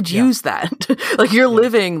 Like, you could use that. Like, you're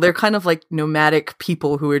living, they're kind of like nomadic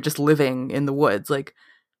people who are just living in the woods. Like,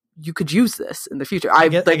 you could use this in the future. I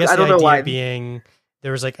guess I don't know why. Being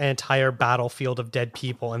there was like an entire battlefield of dead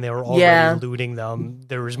people, and they were already looting them.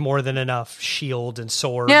 There was more than enough shield and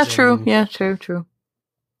swords. Yeah, true. True.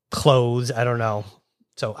 Clothes. I don't know.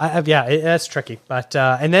 So that's tricky. But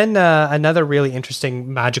and then another really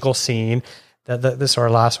interesting magical scene. This is our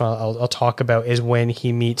last one I'll talk about, is when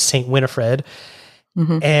he meets Saint Winifred.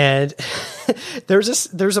 And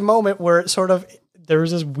there's a moment where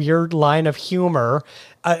there's this weird line of humor.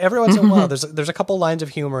 Every once in a while, there's a couple lines of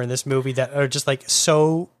humor in this movie that are just like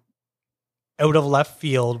so out of left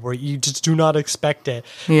field, where you just do not expect it.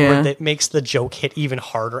 Where that makes the joke hit even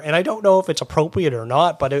harder. And I don't know if it's appropriate or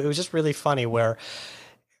not, but it was just really funny, where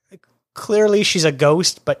clearly she's a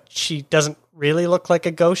ghost, but she doesn't really look like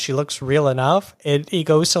a ghost. She looks real enough. And he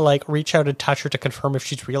goes to like reach out and touch her to confirm if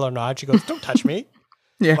she's real or not. She goes, "Don't touch me."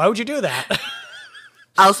 Why would you do that?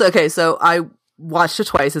 So I watched it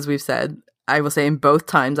twice, as we've said. I will say in both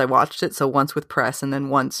times I watched it, so once with press and then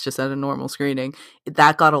once just at a normal screening,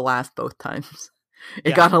 that got a laugh both times.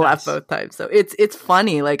 It got a laugh both times. So it's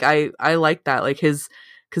funny. Like, I like that. Like, because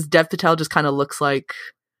Dev Patel just kind of looks like,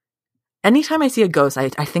 anytime I see a ghost, I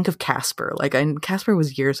think of Casper. Like, Casper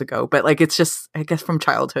was years ago, but like, it's just, I guess from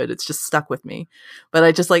childhood, it's just stuck with me. But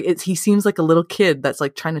I just like, he seems like a little kid that's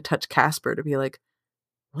like trying to touch Casper to be like,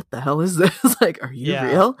 what the hell is this? Like, are you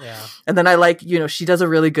real? Yeah. And then I like, she does a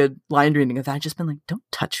really good line reading of that. I've just been like, don't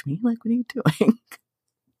touch me. Like, what are you doing?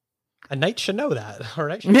 A knight should know that. Or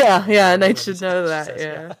a knight should know that.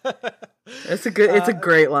 Yeah. It's a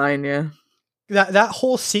great line. Yeah. that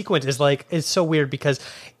whole sequence is like, it's so weird because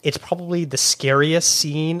it's probably the scariest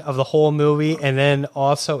scene of the whole movie, and then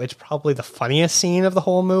also it's probably the funniest scene of the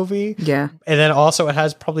whole movie. Yeah. And then also it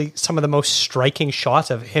has probably some of the most striking shots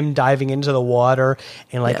of him diving into the water,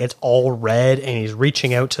 and like it's all red, and he's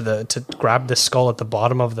reaching out to grab the skull at the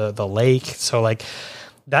bottom of the lake. So like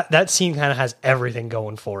that scene kind of has everything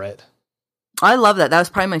going for it. I love that. That was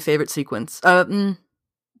probably my favorite sequence. My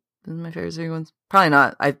favorite sequence? Probably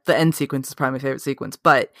not. The end sequence is probably my favorite sequence,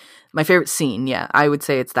 but my favorite scene, yeah, I would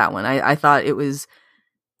say it's that one. I thought it was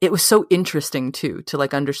so interesting too, to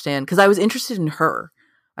like understand, because I was interested in her.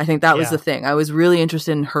 I think that was the thing. I was really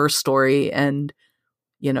interested in her story and,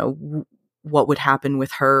 you know, what would happen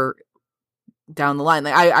with her down the line.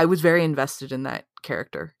 Like I was very invested in that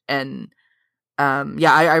character, and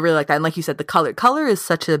I really like that. And like you said, the color is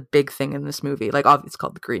such a big thing in this movie. Like, obviously it's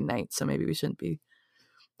called The Green Knight, so maybe we shouldn't be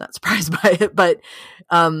not surprised by it, but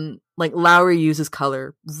like Lowry uses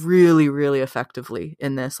color really, really effectively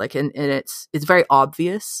in this. Like, and it's very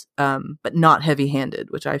obvious, but not heavy-handed,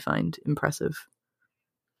 which I find impressive.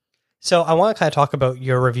 So I want to kind of talk about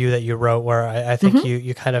your review that you wrote, where I think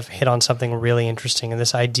you kind of hit on something really interesting, and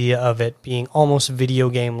this idea of it being almost video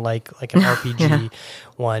game like an RPG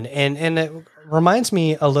one, and it reminds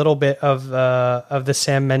me a little bit of the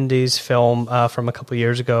Sam Mendes film from a couple of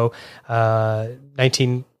years ago,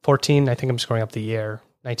 1914. I think I'm screwing up the year.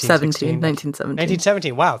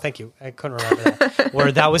 1917. Wow, thank you. I couldn't remember that.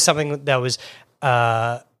 Where that was something that was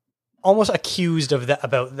almost accused of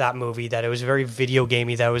about that movie, that it was very video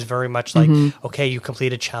gamey, that it was very much like, okay, you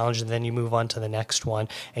complete a challenge and then you move on to the next one.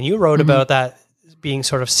 And you wrote about that being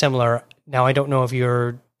sort of similar. Now, I don't know if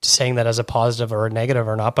you're saying that as a positive or a negative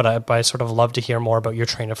or not, but I sort of love to hear more about your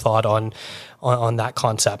train of thought on that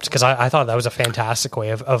concept, because I thought that was a fantastic way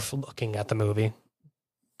of looking at the movie.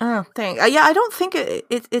 Oh, thanks. Yeah, I don't think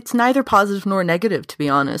it's neither positive nor negative, to be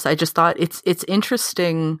honest. I just thought it's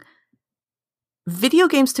interesting. Video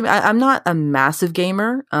games, to me, I'm not a massive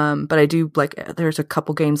gamer, but I do like, there's a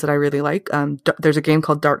couple games that I really like. There's a game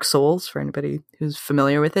called Dark Souls, for anybody who's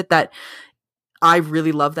familiar with it, that I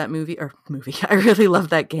really love that movie. I really love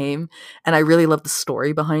that game, and I really love the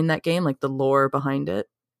story behind that game, like the lore behind it.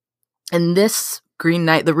 And this Green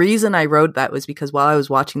Knight, the reason I wrote that was because while I was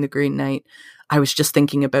watching The Green Knight, I was just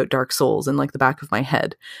thinking about Dark Souls in like the back of my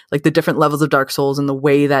head, like the different levels of Dark Souls and the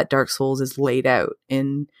way that Dark Souls is laid out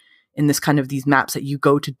in this kind of these maps that you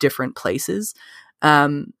go to different places.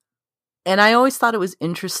 And I always thought it was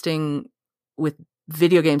interesting with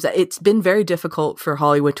video games that it's been very difficult for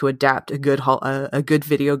Hollywood to adapt a good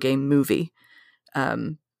video game movie.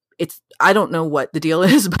 I don't know what the deal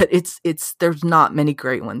is, but there's not many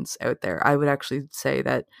great ones out there. I would actually say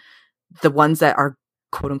that the ones that are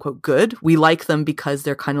quote unquote good, we like them because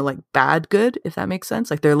they're kind of like bad good, if that makes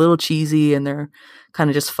sense. Like, they're a little cheesy and they're kind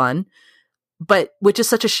of just fun. But which is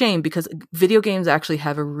such a shame, because video games actually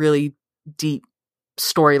have a really deep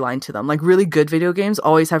storyline to them. Like, really good video games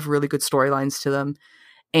always have really good storylines to them,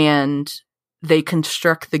 and they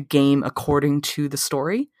construct the game according to the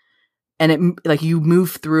story. And it, like, you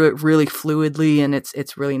move through it really fluidly, and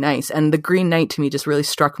it's really nice. And The Green Knight to me just really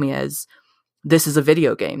struck me as, this is a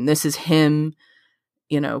video game. This is him,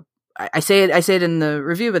 you know. I say it in the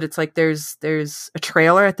review, but it's like there's a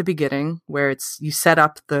trailer at the beginning where you set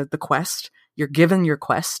up the quest. You're given your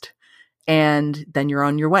quest, and then you're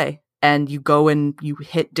on your way, and you go and you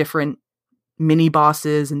hit different mini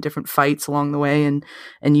bosses and different fights along the way,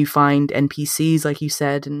 and you find NPCs, like you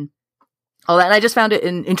said, and all that. And I just found it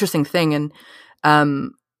an interesting thing,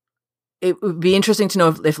 and it would be interesting to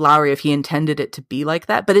know if Lowry, if he intended it to be like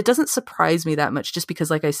that. But it doesn't surprise me that much, just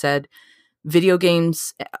because, like I said, video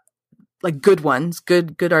games, like good ones,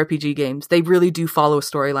 good RPG games, they really do follow a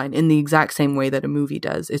storyline in the exact same way that a movie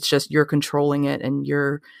does. It's just you're controlling it, and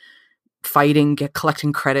you're fighting,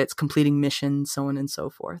 collecting credits, completing missions, so on and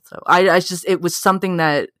so forth. So it was something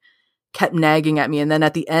that kept nagging at me. And then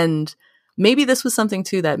at the end, maybe this was something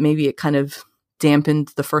too that maybe it kind of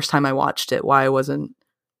dampened the first time I watched it, why I wasn't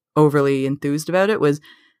overly enthused about it, was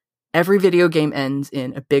every video game ends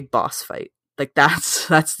in a big boss fight. Like, that's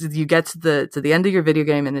you get to the end of your video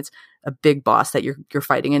game, and it's a big boss that you're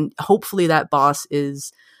fighting, and hopefully that boss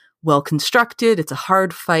is well constructed. It's a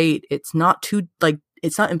hard fight. It's not too, like,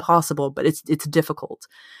 it's not impossible, but it's difficult.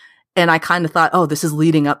 And I kind of thought, oh, this is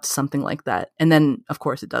leading up to something like that, and then of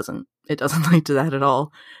course it doesn't lead to that at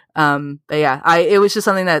all. But yeah, it was just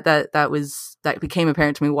something that became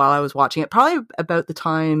apparent to me while I was watching it, probably about the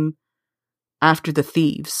time after the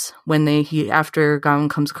thieves, when after Gawain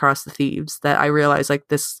comes across the thieves, that I realized, like,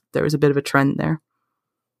 there was a bit of a trend there.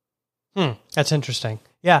 That's interesting.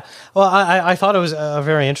 Yeah. Well, I thought it was a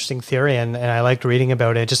very interesting theory, and I liked reading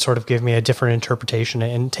about it. It just sort of gave me a different interpretation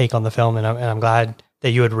and take on the film, and I'm glad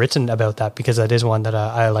that you had written about that, because that is one that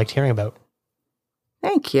I liked hearing about.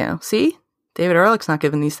 Thank you. See? David Ehrlich's not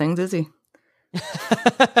giving these things, is he?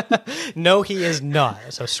 No, he is not.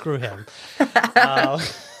 So screw him.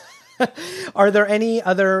 Are there any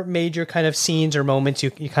other major kind of scenes or moments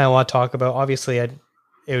you kind of want to talk about? Obviously, it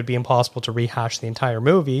would be impossible to rehash the entire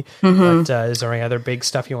movie, but is there any other big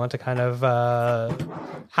stuff you want to kind of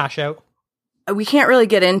hash out? We can't really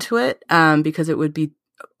get into it because it would be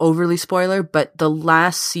overly spoiler, but the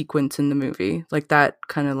last sequence in the movie, like that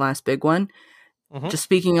kind of last big one, just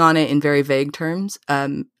speaking on it in very vague terms,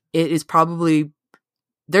 it is probably,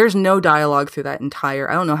 there's no dialogue through that entire,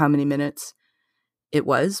 I don't know how many minutes it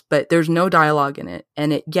was, but there's no dialogue in it.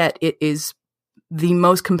 And yet it is the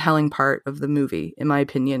most compelling part of the movie, in my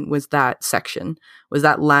opinion, was that section, was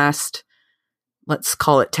that last, let's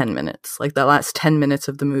call it 10 minutes, like the last 10 minutes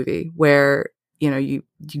of the movie where, you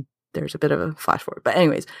there's a bit of a flash forward. But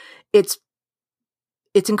anyways, it's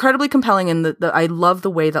incredibly compelling. And I love the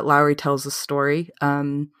way that Lowery tells the story,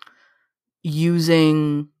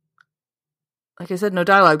 using, like I said, no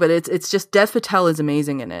dialogue, but it's just Dev Patel is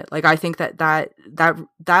amazing in it. Like, I think that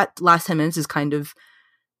last 10 minutes is kind of,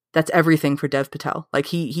 that's everything for Dev Patel. Like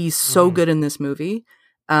he's so good in this movie.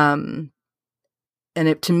 And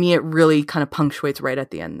to me, it really kind of punctuates right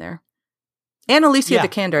at the end there. And Alicia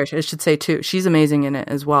Vikander, I should say too. She's amazing in it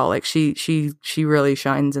as well. Like she really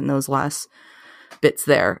shines in those last bits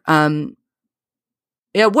there. Actually,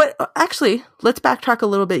 let's backtrack a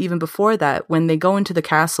little bit even before that. When they go into the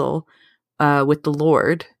castle, with the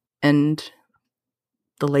Lord and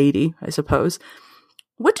the lady, I suppose.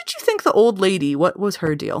 What did you think the old lady? What was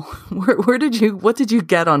her deal? What did you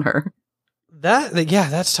get on her?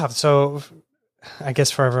 That's tough. So I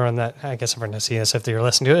guess everyone has seen this if they're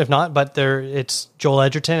listening to it. If not, but it's Joel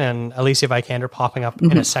Edgerton and Alicia Vikander popping up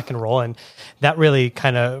in a second role, and that really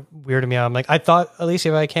kind of weirded me out. I'm like, I thought Alicia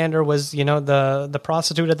Vikander was, the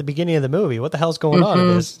prostitute at the beginning of the movie. What the hell's going on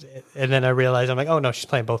with this? And then I realized, I'm like, oh no, she's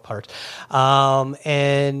playing both parts.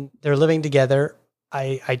 And they're living together.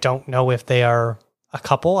 I don't know if they are a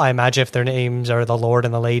couple. I imagine if their names are the Lord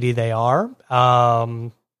and the Lady, they are.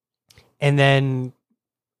 And then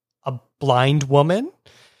a blind woman,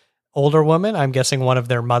 older woman, I'm guessing one of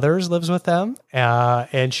their mothers lives with them.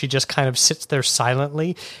 And she just kind of sits there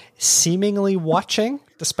silently, seemingly watching,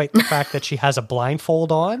 despite the fact that she has a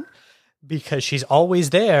blindfold on, because she's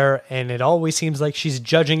always there. And it always seems like she's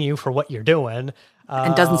judging you for what you're doing.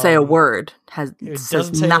 And doesn't say a word.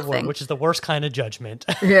 Doesn't say nothing. A word, which is the worst kind of judgment.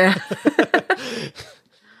 Yeah.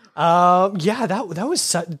 That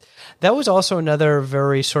was also another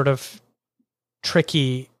very sort of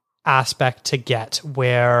tricky aspect to get,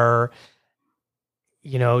 where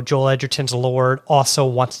Joel Edgerton's Lord also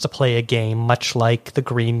wants to play a game, much like the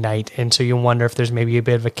Green Knight, and so you wonder if there's maybe a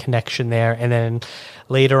bit of a connection there. And then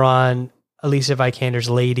later on, Alicia Vikander's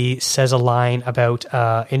lady says a line about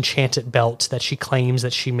enchanted belt that she claims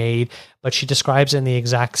that she made, but she describes it in the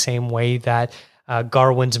exact same way that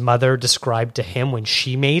Garwin's mother described to him when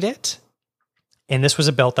she made it. And this was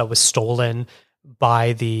a belt that was stolen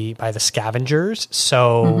by the scavengers.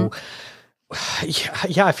 So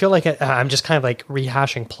I feel like I'm just kind of like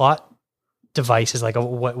rehashing plot devices, like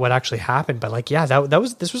what actually happened. But like,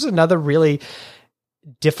 this was another really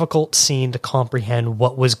difficult scene to comprehend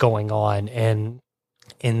what was going on, and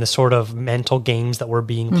in the sort of mental games that were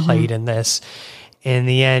being played in this. In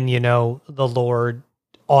the end, the Lord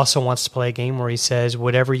also wants to play a game where he says,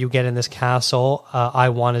 whatever you get in this castle, I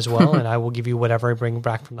want as well, and I will give you whatever I bring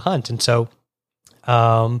back from the hunt. And so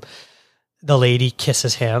the lady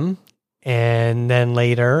kisses him, and then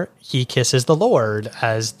later he kisses the Lord,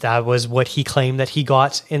 as that was what he claimed that he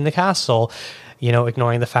got in the castle,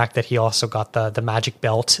 ignoring the fact that he also got the magic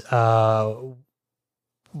belt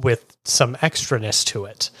with some extraness to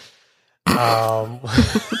it. I'm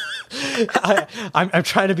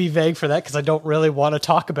trying to be vague for that because I don't really want to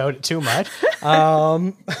talk about it too much.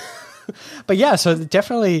 But yeah, so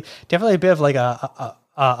definitely a bit of like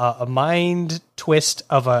a mind twist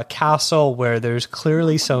of a castle where there's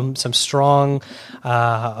clearly some strong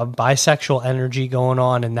bisexual energy going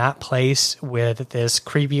on in that place, with this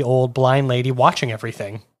creepy old blind lady watching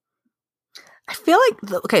everything. I feel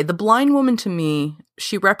like the blind woman, to me,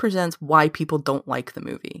 she represents why people don't like the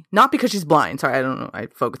movie. Not because she's blind. Sorry, I don't know. I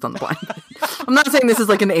focused on the blind. I'm not saying this is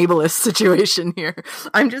like an ableist situation here.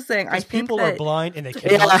 I'm just saying I think people are blind and they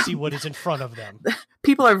cannot see what is in front of them.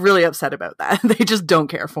 People are really upset about that. They just don't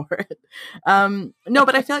care for it. No,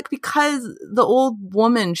 but I feel like because the old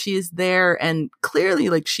woman, she is there, and clearly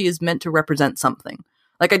like she is meant to represent something.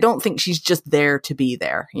 Like, I don't think she's just there to be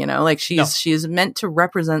there, you know, like she's meant to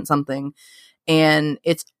represent something, and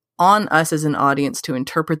it's on us as an audience to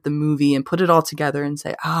interpret the movie and put it all together and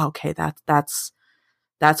say, oh, okay, that's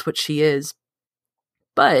what she is.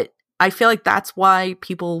 But I feel like that's why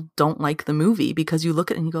people don't like the movie, because you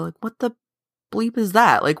look at it and you go like, what the bleep is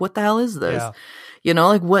that? Like, what the hell is this? Yeah. You know,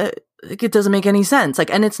 like what, like, it doesn't make any sense.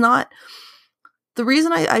 Like, and it's not the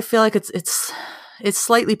reason I feel like it's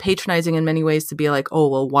slightly patronizing in many ways to be like, oh,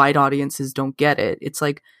 well, wide audiences don't get it. It's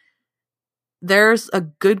like, there's a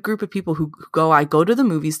good group of people who I go to the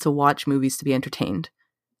movies to watch movies to be entertained.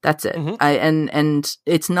 That's it. Mm-hmm. And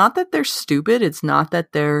it's not that they're stupid. It's not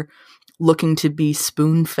that they're looking to be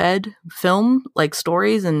spoon-fed film, like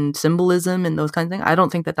stories and symbolism and those kinds of things. I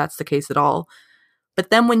don't think that that's the case at all.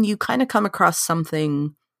 But then when you kind of come across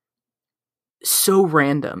something so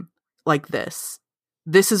random like this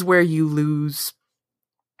is where you lose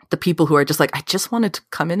the people who are just like, I just wanted to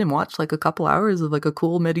come in and watch like a couple hours of like a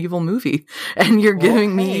cool medieval movie, and you're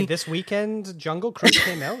giving me this weekend Jungle Cruise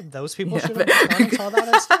came out. Those people should have gone and saw that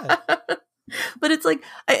instead. But it's like,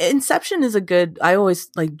 Inception is a good, I always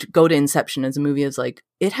like go to Inception as a movie as like,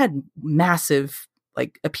 it had massive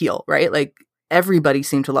like appeal, right? Like everybody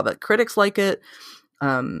seemed to love it. Critics like it.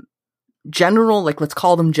 General, like let's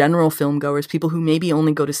call them general film goers, people who maybe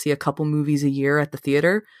only go to see a couple movies a year at the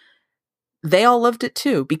theater, they all loved it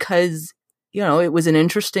too, because, you know, it was an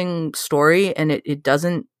interesting story, and it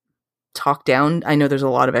doesn't talk down. I know there's a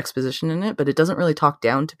lot of exposition in it, but it doesn't really talk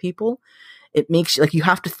down to people. It makes you, like, you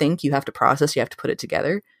have to think, you have to process, you have to put it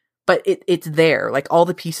together, but it's there. Like, all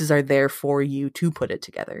the pieces are there for you to put it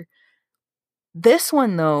together. This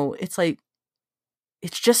one, though, it's like,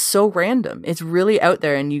 it's just so random. It's really out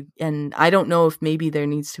there, and I don't know if maybe there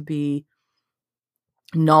needs to be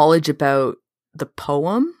knowledge about the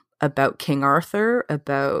poem, about King Arthur,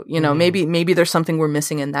 about, you know, maybe there's something we're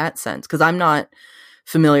missing in that sense, because I'm not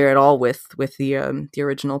familiar at all with the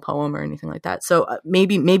original poem or anything like that. So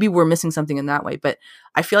maybe we're missing something in that way. But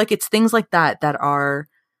I feel like it's things like that are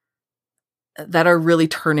really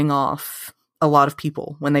turning off a lot of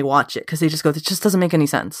people when they watch it, because they just go, it just doesn't make any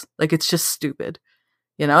sense. Like, it's just stupid,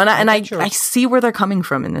 you know. And I see where they're coming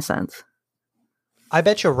from in a sense. I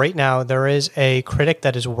bet you right now there is a critic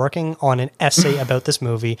that is working on an essay about this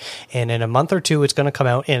movie, and in a month or two it's going to come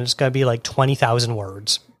out, and it's going to be like 20,000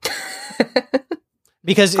 words.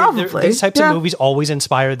 Because these types of movies always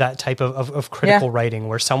inspire that type of critical writing,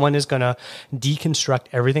 where someone is going to deconstruct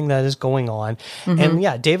everything that is going on. Mm-hmm. And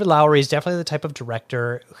yeah, David Lowery is definitely the type of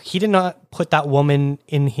director. He did not put that woman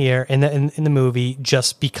in here in the movie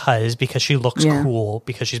just because she looks cool,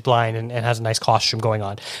 because she's blind and has a nice costume going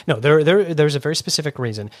on. No, there's a very specific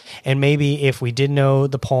reason. And maybe if we did know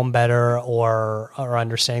the poem better or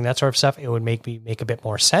understanding that sort of stuff, it would make a bit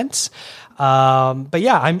more sense. But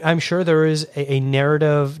yeah, I'm sure there is a narrative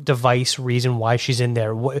device reason why she's in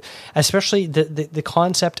there, especially the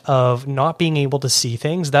concept of not being able to see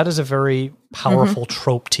things. That is a very powerful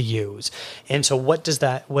trope to use. And so what does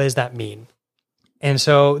that mean? And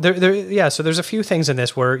so so there's a few things in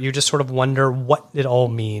this where you just sort of wonder what it all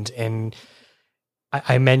means. And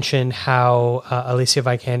I mentioned how Alicia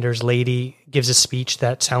Vikander's Lady gives a speech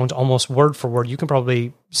that sounds almost word for word. You can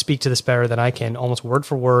probably speak to this better than I can, almost word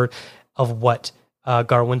for word of what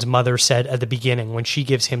Garwin's mother said at the beginning when she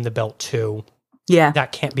gives him the belt too. Yeah.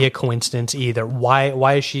 That can't be a coincidence either.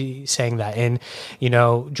 Why is she saying that? And, you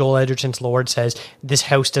know, Joel Edgerton's Lord says, this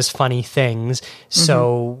house does funny things.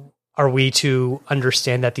 So are we to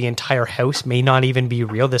understand that the entire house may not even be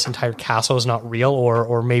real? This entire castle is not real,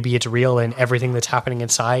 or maybe it's real and everything that's happening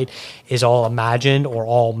inside is all imagined or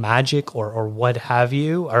all magic or what have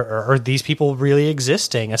you? Are these people really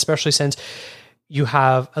existing? Especially since you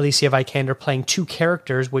have Alicia Vikander playing two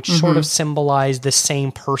characters, which sort of symbolize the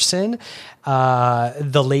same person.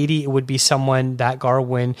 The lady would be someone that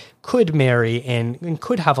Garwin could marry and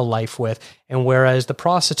could have a life with. And whereas the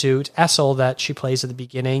prostitute, Essel, that she plays at the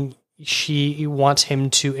beginning, she wants him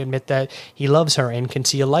to admit that he loves her and can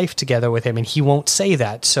see a life together with him, and he won't say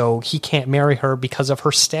that, so he can't marry her because of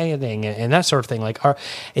her standing and that sort of thing. Like,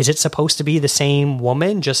 is it supposed to be the same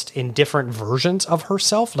woman, just in different versions of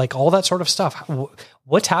herself? Like, all that sort of stuff.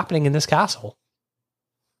 What's happening in this castle?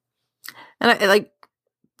 And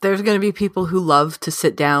there's going to be people who love to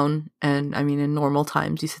sit down, and I mean, in normal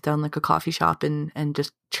times, you sit down like a coffee shop and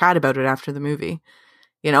just chat about it after the movie.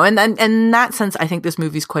 You know, and in that sense, I think this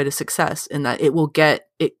movie's quite a success in that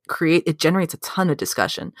it generates a ton of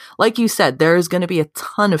discussion. Like you said, there's going to be a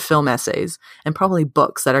ton of film essays and probably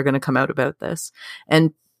books that are going to come out about this.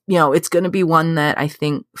 And, you know, it's going to be one that I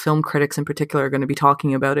think film critics in particular are going to be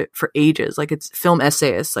talking about it for ages. Like, it's film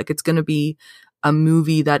essayists. Like, it's going to be a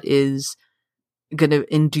movie that is going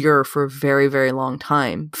to endure for a very, very long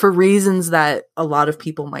time for reasons that a lot of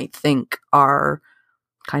people might think are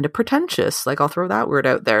kind of pretentious. Like, I'll throw that word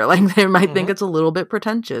out there. Like, they might think it's a little bit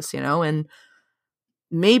pretentious, and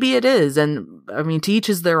maybe it is. And I mean, to each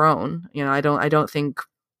is their own. I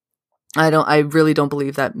really don't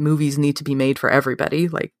believe that movies need to be made for everybody.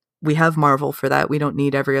 Like, we have Marvel for that. We don't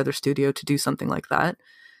need every other studio to do something like that.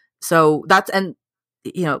 So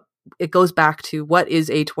it goes back to what is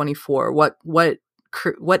A24?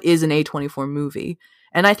 What is an A24 movie?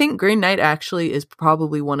 And I think Green Knight actually is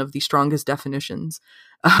probably one of the strongest definitions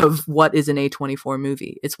of what is an A24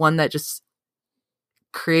 movie. It's one that just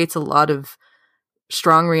creates a lot of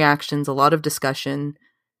strong reactions, a lot of discussion,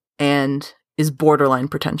 and is borderline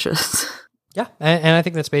pretentious. Yeah, and I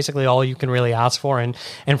think that's basically all you can really ask for. And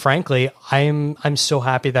frankly, I'm so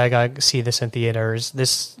happy that I got to see this in theaters.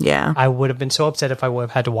 I would have been so upset if I would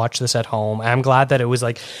have had to watch this at home. And I'm glad that it was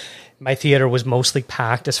like my theater was mostly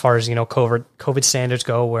packed as far as COVID standards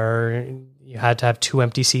go, where you had to have 2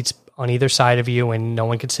 empty seats on either side of you and no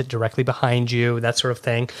one could sit directly behind you, that sort of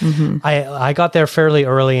thing. Mm-hmm. I got there fairly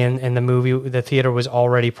early, and the theater was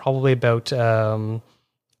already probably about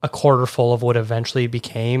a quarter full of what eventually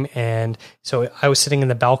became. And so I was sitting in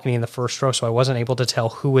the balcony in the first row, so I wasn't able to tell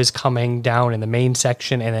who was coming down in the main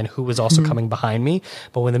section and then who was also coming behind me.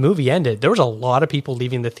 But when the movie ended, there was a lot of people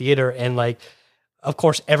leaving the theater, and like, of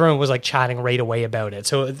course, everyone was like chatting right away about it.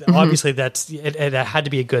 So obviously it had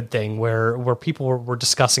to be a good thing where people were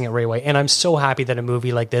discussing it right away. And I'm so happy that a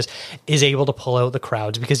movie like this is able to pull out the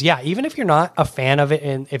crowds, because even if you're not a fan of it,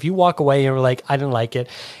 and if you walk away and you're like, I didn't like it,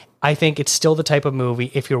 I think it's still the type of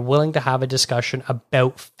movie, if you're willing to have a discussion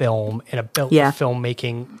about film and about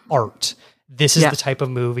filmmaking art, this is the type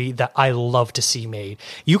of movie that I love to see made.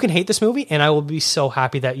 You can hate this movie, and I will be so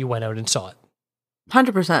happy that you went out and saw it.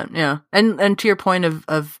 100%, yeah. And to your point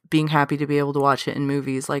of being happy to be able to watch it in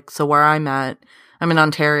movies, like, so where I'm at, I'm in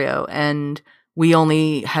Ontario, and we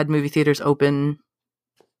only had movie theaters open,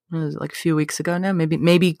 like a few weeks ago now,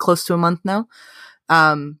 maybe close to a month now.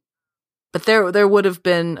 But there would have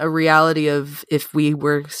been a reality of, if we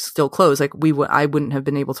were still closed, like I wouldn't have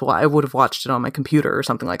been able to I would have watched it on my computer or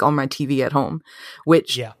something, like on my TV at home,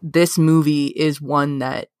 which this movie is one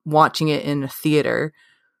that, watching it in a theater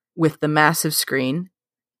with the massive screen,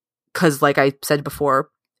 because like I said before,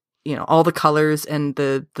 all the colors and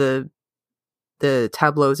the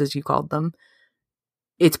tableaus, as you called them,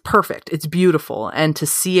 it's perfect. It's beautiful. And to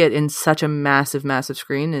see it in such a massive, massive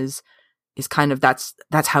screen is kind of, that's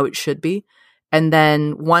how it should be. And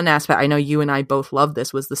then one aspect, I know you and I both love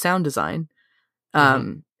this, was the sound design.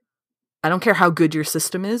 I don't care how good your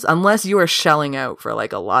system is, unless you are shelling out for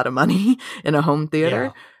like a lot of money in a home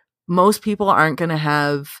theater. Most people aren't going to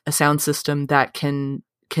have a sound system that can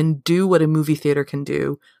do what a movie theater can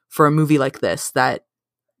do for a movie like this. That,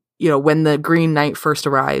 when the Green Knight first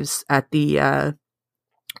arrives at the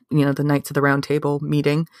the Knights of the Round Table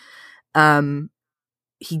meeting,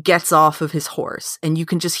 he gets off of his horse, and you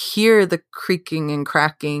can just hear the creaking and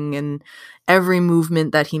cracking and every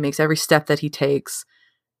movement that he makes, every step that he takes.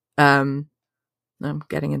 I'm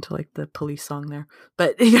getting into like the Police song there,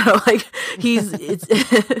 but like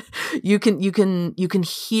you can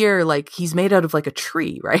hear, like, he's made out of like a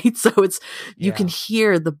tree, right? So you can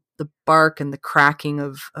hear the bark and the cracking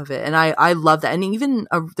of it. And I love that. And even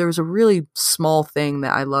there was a really small thing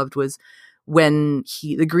that I loved, was when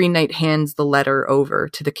the Green Knight hands the letter over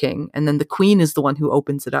to the king, and then the queen is the one who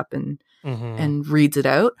opens it up and reads it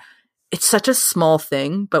out. It's such a small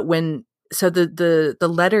thing, but so the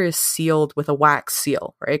letter is sealed with a wax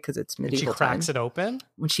seal, right? Because it's medieval. When she cracks it open?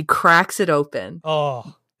 When she cracks it open.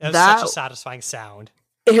 Oh, that was such a satisfying sound.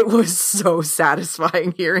 It was so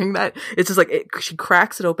satisfying hearing that. It's just like, she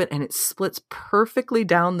cracks it open and it splits perfectly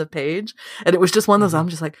down the page. And it was just one of those, I'm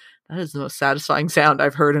just like, that is the most satisfying sound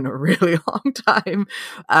I've heard in a really long time.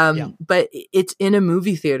 But it's in a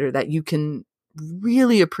movie theater that you can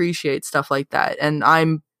really appreciate stuff like that. And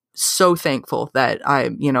I'm so thankful that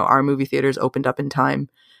our movie theaters opened up in time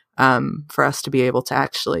for us to be able to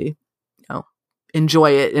actually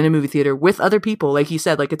enjoy it in a movie theater with other people. Like you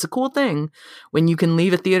said, like, it's a cool thing when you can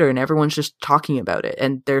leave a theater and everyone's just talking about it.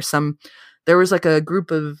 And there was like a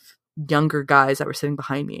group of younger guys that were sitting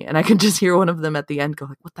behind me, and I could just hear one of them at the end go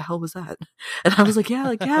like, what the hell was that? And I was like,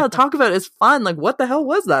 yeah, talk about it. It's fun. Like, what the hell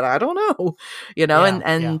was that? I don't know.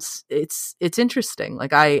 It's interesting.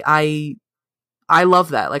 Like, I love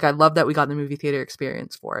that. Like, I love that we got the movie theater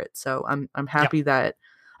experience for it. So I'm happy that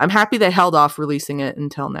they held off releasing it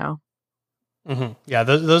until now. Mm-hmm. Yeah,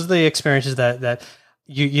 those are the experiences that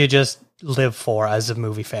you just live for as a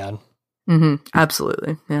movie fan. Mm-hmm.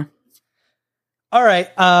 Absolutely, yeah. All right.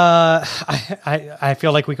 I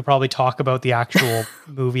feel like we could probably talk about the actual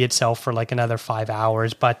movie itself for like another 5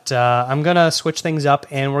 hours, but I'm going to switch things up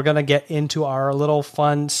and we're going to get into our little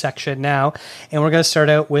fun section now. And we're going to start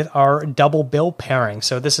out with our double bill pairing.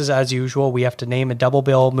 So this is as usual. We have to name a double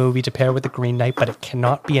bill movie to pair with The Green Knight, but it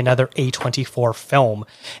cannot be another A24 film.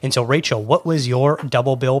 And so Rachel, what was your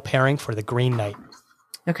double bill pairing for The Green Knight?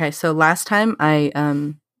 Okay. So last time I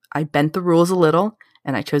bent the rules a little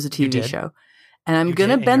and I chose a You TV did. show. And I'm You going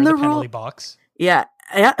to did, and bend you're the in penalty rule. box. Yeah.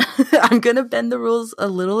 I'm going to bend the rules a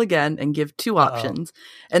little again and give two options.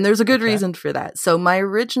 And there's a good Okay. reason for that. So my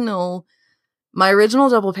original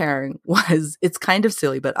double pairing was, it's kind of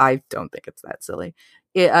silly, but I don't think it's that silly.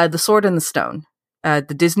 The Sword and the Stone, the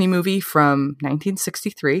Disney movie from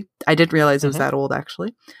 1963. I didn't realize it was that old,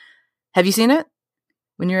 actually. Have you seen it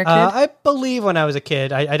when you were a kid? I believe when I was a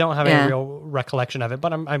kid. I don't have Yeah. any real recollection of it,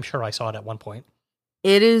 but I'm sure I saw it at one point.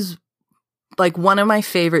 It is like one of my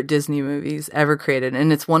favorite Disney movies ever created.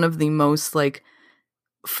 And it's one of the most like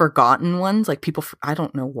forgotten ones. Like people, I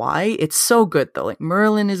don't know why. It's so good though. Like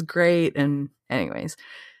Merlin is great. And anyways,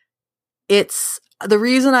 it's the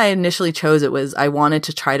reason I initially chose it was I wanted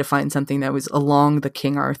to try to find something that was along the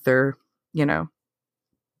King Arthur,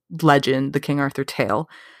 legend, the King Arthur tale.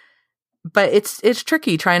 But it's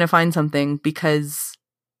tricky trying to find something because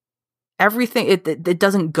everything it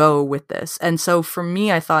doesn't go with this. And so for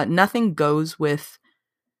me, I thought nothing goes with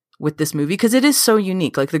this movie because it is so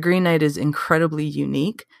unique. Like The Green Knight is incredibly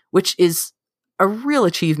unique, which is a real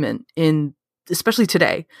achievement in especially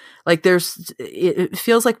today. Like it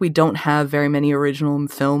feels like we don't have very many original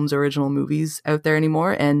films, original movies out there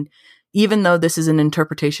anymore. And even though this is an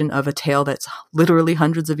interpretation of a tale that's literally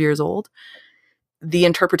hundreds of years old, the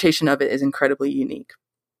interpretation of it is incredibly unique.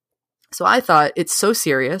 So I thought it's so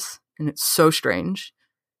serious and it's so strange.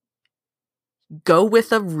 Go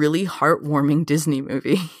with a really heartwarming Disney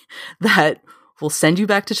movie that will send you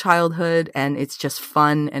back to childhood and it's just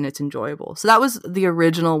fun and it's enjoyable. So that was the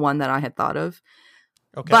original one that I had thought of.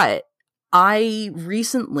 Okay. But I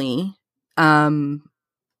recently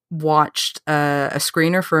watched a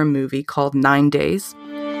screener for a movie called 9 Days.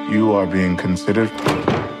 You are being considered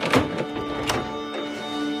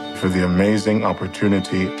for the amazing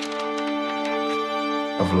opportunity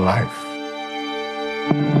of life.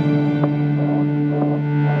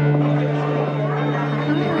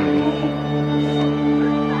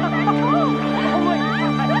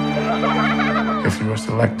 If you are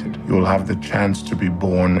selected, you will have the chance to be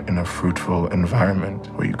born in a fruitful environment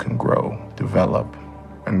where you can grow, develop,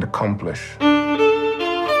 and accomplish.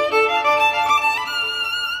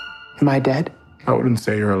 Am I dead? I wouldn't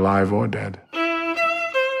say you're alive or dead.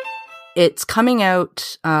 It's coming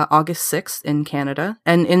out August 6th in Canada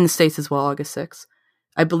and in the States as well, August 6th.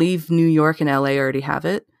 I believe New York and LA already have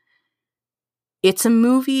it. It's a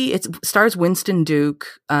movie. It stars Winston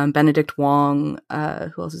Duke, Benedict Wong,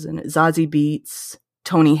 who else is in it? Zazie Beetz,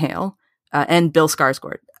 Tony Hale, and Bill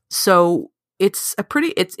Skarsgård. So it's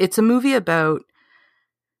a movie about,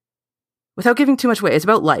 without giving too much away, it's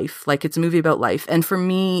about life. Like it's a movie about life. And for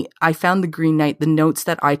me, I found The Green Knight, the notes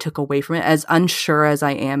that I took away from it, as unsure as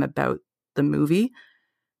I am about the movie,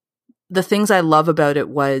 the things I love about it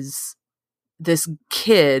was this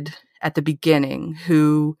kid at the beginning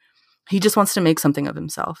who he just wants to make something of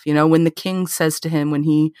himself. You know, when the king says to him, when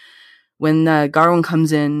Garwin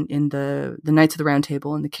comes in the Knights of the Round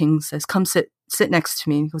Table and the king says, "Come sit next to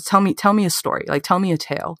me." And he goes, tell me a story, like tell me a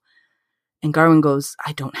tale. And Garwin goes,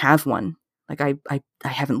 "I don't have one. Like I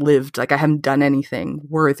haven't lived, like I haven't done anything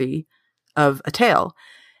worthy of a tale."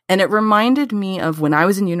 And it reminded me of when I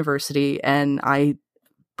was in university and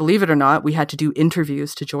believe it or not, we had to do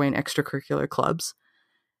interviews to join extracurricular clubs.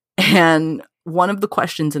 And one of the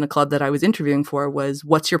questions in a club that I was interviewing for was,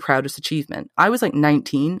 "What's your proudest achievement?" I was like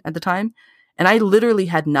 19 at the time. And I literally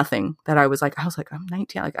had nothing that I was like, I'm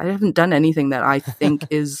 19. Like I haven't done anything that I think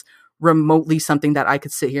is remotely something that I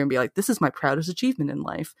could sit here and be like, this is my proudest achievement in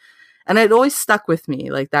life. And it always stuck with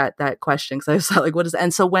me, like that question. Cause I was like, what is that?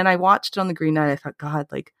 And so when I watched it on The Green Knight, I thought, God,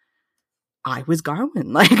 like I was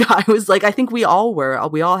Garwin. Like, I think we all were.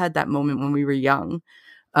 We all had that moment when we were young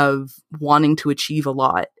of wanting to achieve a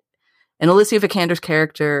lot. And Alicia Vikander's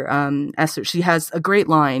character, Esther, she has a great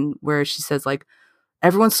line where she says, like,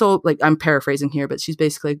 everyone's so, like, I'm paraphrasing here, but she's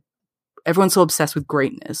basically, everyone's so obsessed with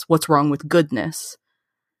greatness. What's wrong with goodness?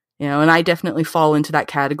 You know, and I definitely fall into that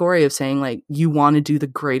category of saying, like, you want to do the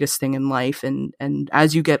greatest thing in life. And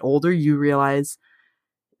as you get older, you realize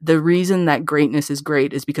the reason that greatness is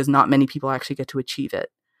great is because not many people actually get to achieve it.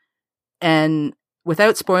 And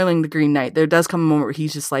without spoiling The Green Knight, there does come a moment where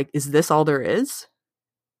he's just like, is this all there is?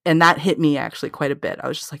 that hit me actually quite a bit. I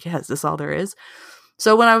was just like, yeah, is this all there is?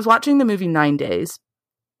 So when I was watching the movie 9 Days,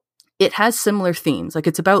 it has similar themes. Like,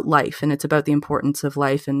 it's about life, and it's about the importance of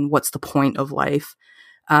life and what's the point of life.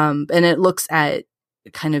 And it looks at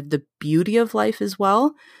kind of the beauty of life as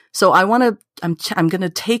well. So I'm going to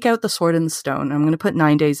take out The Sword in the Stone. I'm going to put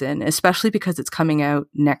 9 Days in, especially because it's coming out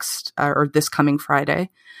this coming Friday.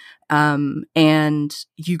 And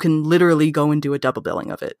you can literally go and do a double billing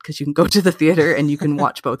of it, because you can go to the theater and you can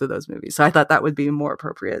watch both of those movies. So I thought that would be more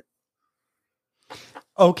appropriate.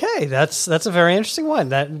 Okay, that's a very interesting one.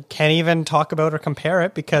 That can't even talk about or compare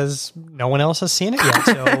it because no one else has seen it yet.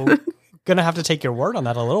 So gonna have to take your word on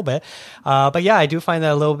that a little bit. But yeah, I do find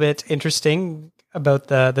that a little bit interesting about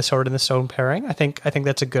the Sword in the Stone pairing. I think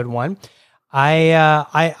that's a good one.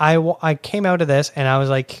 I came out of this and I was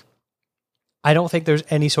like, I don't think there's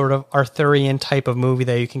any sort of Arthurian type of movie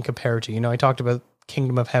that you can compare it to. You know, I talked about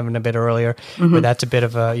Kingdom of Heaven a bit earlier, where that's a bit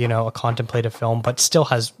of a contemplative film, but still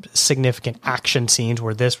has significant action scenes,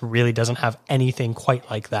 where this really doesn't have anything quite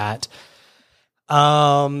like that.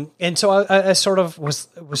 And so I sort of was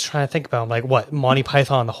trying to think about, like, what, Monty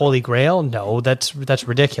Python, the Holy Grail? No, that's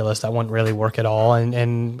ridiculous. That wouldn't really work at all.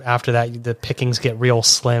 And after that, the pickings get real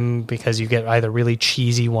slim because you get either really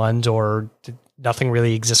cheesy ones or nothing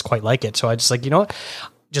really exists quite like it. So I just like, you know what?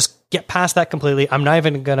 Just get past that completely. I'm not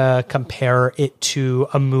even going to compare it to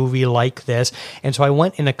a movie like this. And so I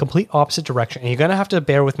went in a complete opposite direction. And you're going to have to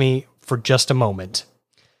bear with me for just a moment.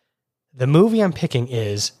 The movie I'm picking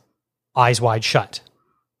is Eyes Wide Shut.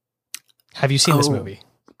 Have you seen this movie?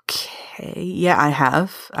 Okay. Yeah, I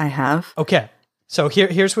have. Okay. So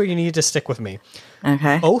here's where you need to stick with me.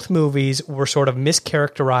 Okay. Both movies were sort of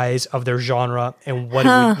mischaracterized of their genre and what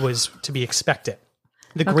it was to be expected.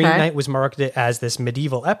 The Green Knight was marketed as this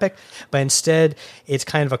medieval epic, but instead it's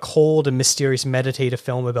kind of a cold and mysterious meditative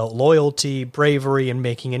film about loyalty, bravery, and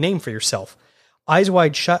making a name for yourself. Eyes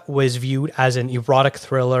Wide Shut was viewed as an erotic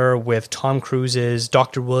thriller with Tom Cruise's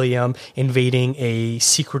Dr. William invading a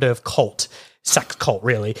secretive cult. Sex cult,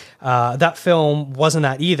 really. That film wasn't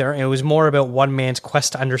that either. It was more about one man's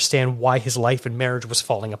quest to understand why his life and marriage was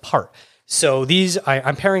falling apart. So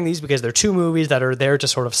I'm pairing these because they're two movies that are there to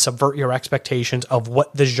sort of subvert your expectations of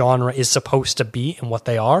what the genre is supposed to be and what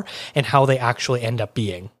they are and how they actually end up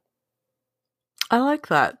being. I like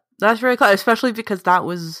that. That's very clever, especially because that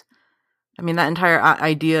was, I mean, that entire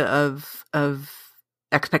idea of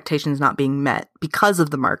expectations not being met because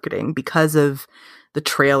of the marketing, because of the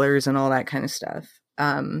trailers and all that kind of stuff.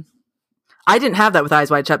 I didn't have that with Eyes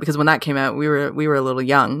Wide Shut because when that came out, we were a little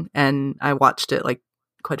young, and I watched it like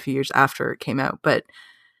quite a few years after it came out. But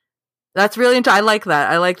that's really I like that.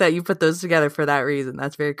 I like that you put those together for that reason.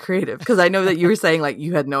 That's very creative, because I know that you were saying like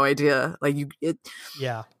you had no idea. Like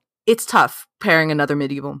yeah, it's tough pairing another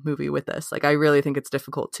medieval movie with this. Like, I really think it's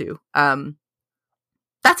difficult too.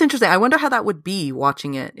 That's interesting. I wonder how that would be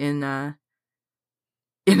watching it in a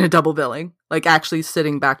double billing, like actually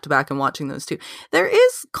sitting back to back and watching those two. There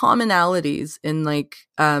is commonalities in like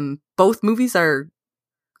both movies are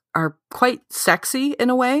quite sexy in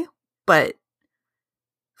a way, but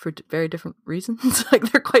for very different reasons.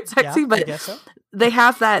 Like, they're quite sexy, but I guess so. they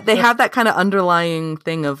have that kind of underlying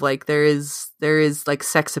thing of like there is like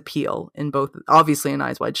sex appeal in both, obviously in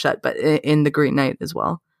Eyes Wide Shut, but in The Green Knight as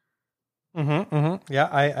well. Yeah,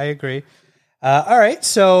 I agree. All right,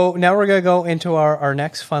 so now we're going to go into our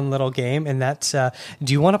next fun little game, and that's,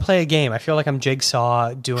 do you want to play a game? I feel like I'm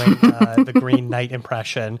Jigsaw doing the Green Knight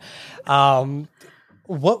impression.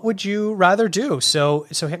 What would you rather do? So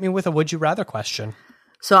hit me with a would you rather question.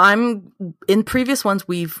 So in previous ones,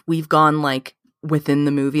 we've gone like within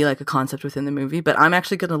the movie, like a concept within the movie, but I'm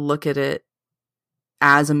actually going to look at it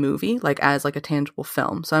as a movie, like as like a tangible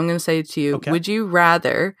film. So I'm going to say to you, would you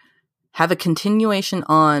rather have a continuation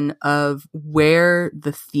on of where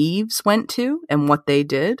the thieves went to and what they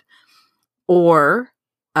did, or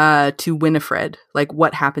to Winifred, like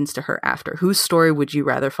what happens to her after? Whose story would you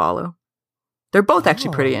rather follow? They're both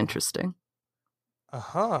actually pretty interesting.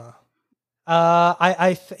 I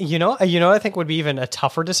think would be even a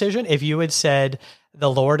tougher decision if you had said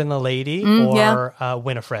The Lord and the Lady or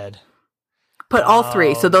Winifred. Put all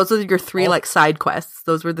three. So those are your three like side quests.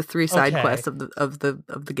 Those were the three side quests of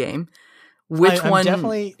the game. Which one?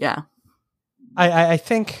 Definitely. Yeah. I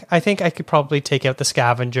think I could probably take out the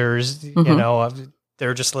scavengers. You know,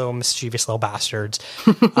 they're just little mischievous little bastards.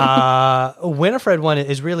 Winifred one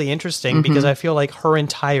is really interesting because I feel like her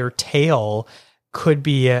entire tale could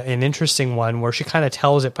be an interesting one where she kind of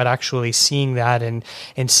tells it, but actually seeing that and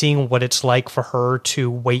seeing what it's like for her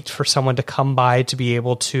to wait for someone to come by to be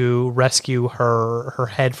able to rescue her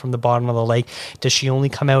head from the bottom of the lake. Does she only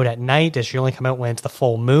come out at night? Does she only come out when it's the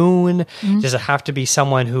full moon? Does it have to be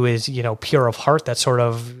someone who is, pure of heart, that sort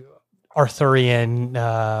of Arthurian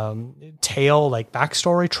tale, like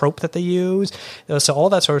backstory trope that they use? So all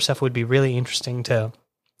that sort of stuff would be really interesting to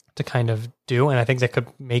kind of do, and I think that could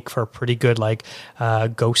make for a pretty good like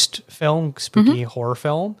ghost film, spooky horror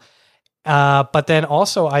film. But then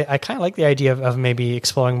also I kind of like the idea of maybe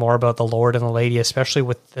exploring more about the Lord and the Lady, especially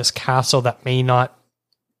with this castle that may not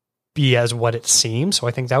be as what it seems. So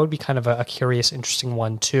I think that would be kind of a curious, interesting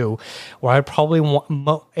one too, where I'd probably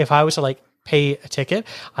want, if I was to like pay a ticket,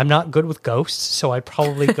 I'm not good with ghosts, so I'd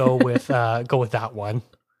probably go with that one,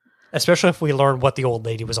 especially if we learn what the old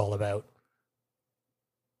lady was all about.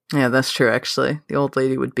 Yeah, that's true. Actually, the old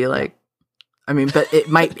lady would be like, I mean, but it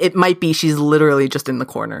might be she's literally just in the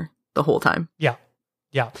corner the whole time. Yeah.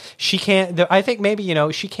 She can't. I think maybe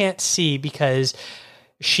she can't see because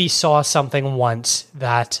she saw something once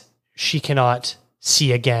that she cannot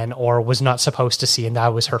see again, or was not supposed to see, and that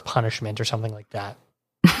was her punishment, or something like that.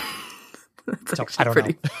 That's I don't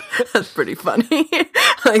know. That's pretty funny.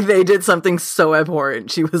 Like they did something so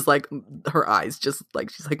abhorrent. She was like, her eyes just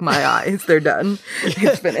like, she's like, my eyes, they're done.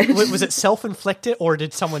 It's finished. Was it self-inflicted or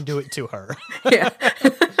did someone do it to her? Yeah.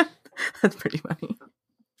 That's pretty funny.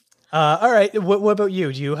 All right. What about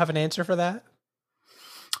you? Do you have an answer for that?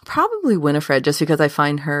 Probably Winifred, just because I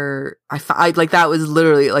find her, I like that was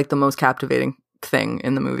literally like the most captivating thing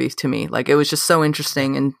in the movie to me. Like it was just so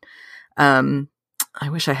interesting. And, I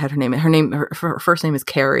wish I had her name. Her first name is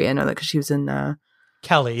Carrie. I know that because she was in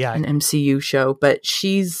Kelly, yeah, an MCU show. But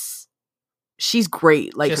she's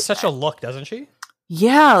great. Like, she has such a look, doesn't she?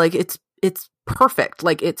 Yeah, like it's perfect.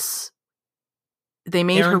 Like they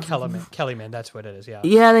made Erin her Kellyman. That's what it is. Yeah,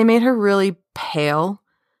 yeah. They made her really pale,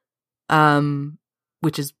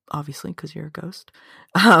 which is obviously because you're a ghost.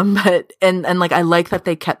 But and like I like that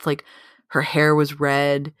they kept like her hair was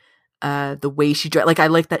red. The way she dressed, like I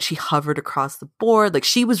like that she hovered across the board. Like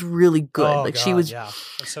she was really good. Like God, she was, yeah.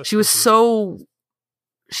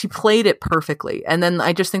 She played it perfectly. And then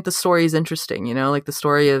I just think the story is interesting, like the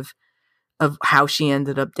story of how she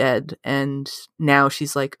ended up dead. And now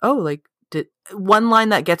she's like, oh, like one line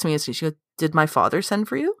that gets me is she goes, "Did my father send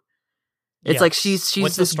for you?" It's yes. like she's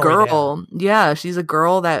What's this the story girl. there? Yeah. She's a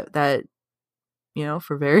girl that,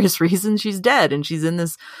 for various reasons, she's dead, and she's in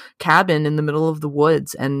this cabin in the middle of the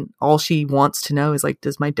woods, and all she wants to know is like,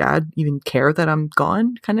 does my dad even care that I'm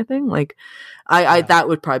gone, kind of thing. Like I that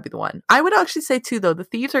would probably be the one. I would actually say too, though, the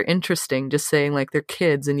thieves are interesting, just saying like they're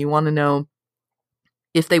kids and you want to know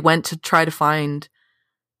if they went to try to find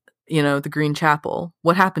the Green Chapel,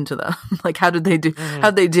 what happened to them? Like how did they do?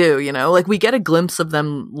 How'd they do? Like we get a glimpse of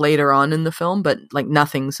them later on in the film, but like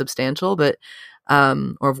nothing substantial, but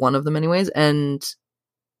or of one of them anyways. And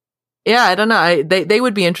yeah, I don't know. They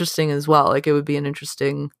would be interesting as well. Like it would be an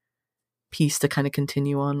interesting piece to kind of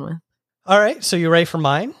continue on with. All right. So you ready for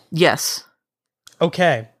mine? Yes.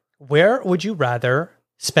 Okay. Where would you rather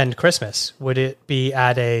spend Christmas? Would it be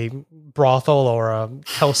at a brothel or a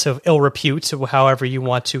house of ill repute, however you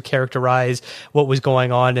want to characterize what was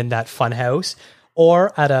going on in that fun house,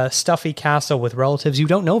 or at a stuffy castle with relatives you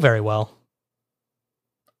don't know very well?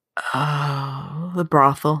 Oh, the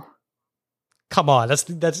brothel. Come on, that's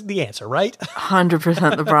the answer, right?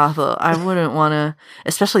 100% the brothel. I wouldn't want to,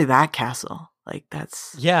 especially that castle. Like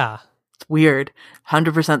that's it's weird.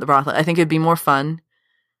 100% the brothel. I think it'd be more fun.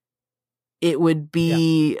 It would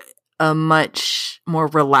be a much more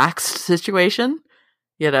relaxed situation.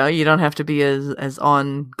 You don't have to be as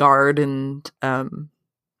on guard and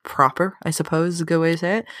proper, I suppose is a good way to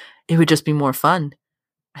say it. It would just be more fun.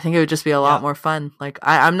 I think it would just be a lot more fun. Like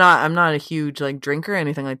I'm not a huge like drinker or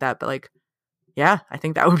anything like that, but like, yeah, I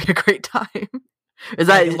think that would be a great time. Is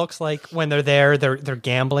that it looks like when they're there, they're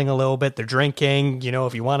gambling a little bit, they're drinking,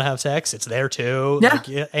 if you want to have sex, it's there too. Yeah.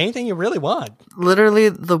 Like, anything you really want. Literally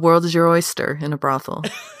the world is your oyster in a brothel.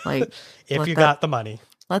 Like if you got the money.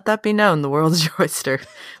 Let that be known. The world is your oyster.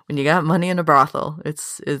 When you got money in a brothel,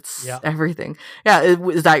 it's everything. Yeah.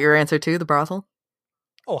 Is that your answer too? The brothel?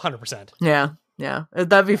 Oh, 100%. Yeah. Yeah.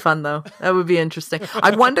 That'd be fun though. That would be interesting.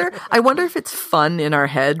 I wonder if it's fun in our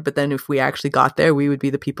head, but then if we actually got there, we would be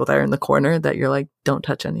the people there in the corner that you're like, don't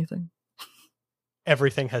touch anything.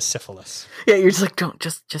 Everything has syphilis. Yeah. You're just like, don't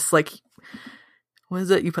just like, what is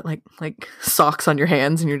it? You put like socks on your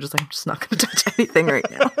hands and you're just like, I'm just not going to touch anything right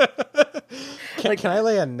now. Can I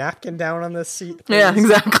lay a napkin down on this seat, please? Yeah,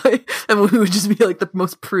 exactly. And we would just be like the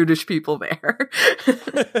most prudish people there.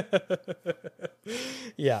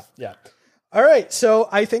 Yeah. All right, so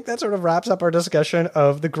I think that sort of wraps up our discussion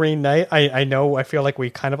of The Green Knight. I feel like we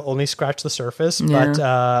kind of only scratched the surface, but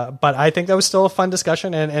I think that was still a fun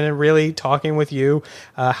discussion, and really talking with you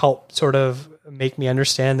helped sort of make me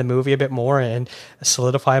understand the movie a bit more and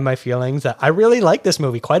solidify my feelings that I really like this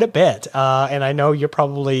movie quite a bit. And I know you're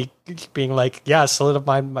probably being like, yeah,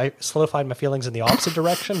 solidified my feelings in the opposite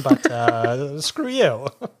direction, but screw you.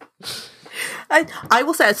 I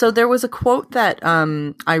will say, so there was a quote that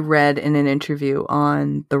I read in an interview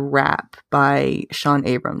on The Wrap by Sean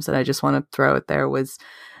Abrams that I just want to throw out there was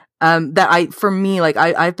I've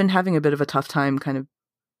been having a bit of a tough time kind of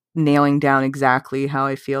nailing down exactly how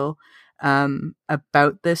I feel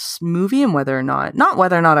about this movie and not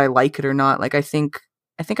whether or not I like it or not. Like, I think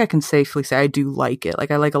I can safely say I do like it.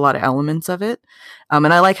 Like, I like a lot of elements of it.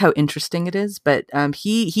 And I like how interesting it is, but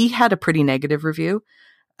he had a pretty negative review.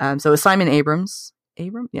 So it was Simon Abrams.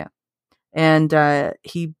 Yeah. And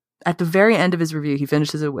he, at the very end of his review, he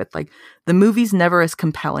finishes it with, like, the movie's never as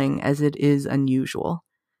compelling as it is unusual.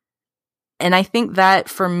 And I think that,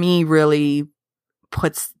 for me, really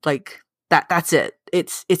puts, like, that's it.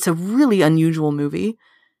 It's a really unusual movie.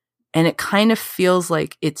 And it kind of feels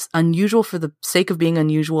like it's unusual for the sake of being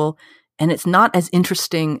unusual. And it's not as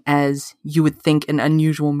interesting as you would think an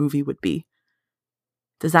unusual movie would be.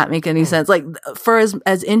 Does that make any sense? Like, for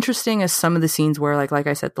as interesting as some of the scenes were, like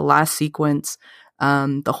I said, the last sequence,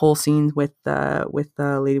 the whole scene with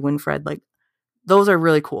Lady Winifred, like, those are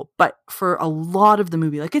really cool. But for a lot of the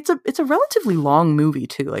movie, like, it's a relatively long movie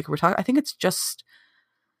too. Like, I think it's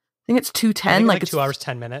 2:10, like it's 2 hours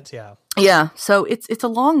 10 minutes. Yeah. Yeah. So it's a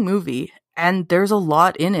long movie, and there's a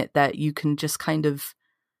lot in it that you can just kind of,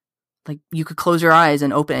 like, you could close your eyes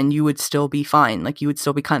and open and you would still be fine. Like, you would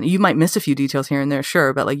still be you might miss a few details here and there,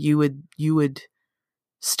 sure, but, like, you would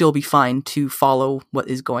still be fine to follow what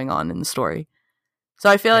is going on in the story. So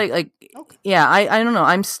I feel okay. Yeah, I don't know.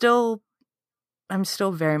 I'm still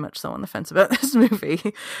very much so on the fence about this movie.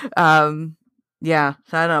 Yeah,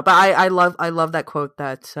 so I don't know, but I love that quote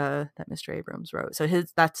that Mr. Abrams wrote. So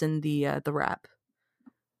that's in the Wrap.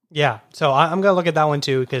 Yeah, so I'm going to look at that one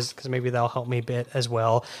too, because maybe that'll help me a bit as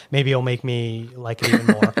well. Maybe it'll make me like it even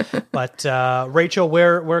more. But Rachel,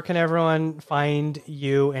 where can everyone find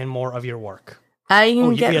you and more of your work?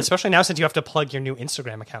 Especially now since you have to plug your new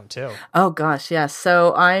Instagram account too. Oh gosh, yes.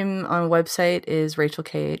 So I'm on website is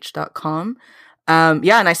rachelkh.com. And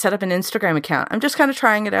I set up an Instagram account. I'm just kind of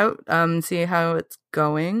trying it out, see how it's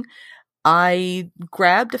going. I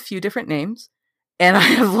grabbed a few different names, and I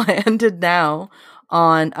have landed now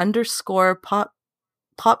on _pop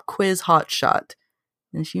quiz hotshot.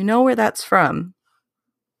 And if you know where that's from,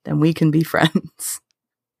 then we can be friends.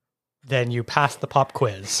 Then you pass the pop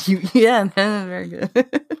quiz. Yeah, very good.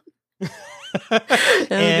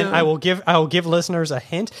 And I will give listeners a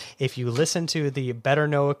hint. If you listen to the Better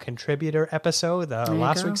Know a Contributor episode,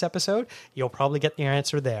 last week's episode, you'll probably get the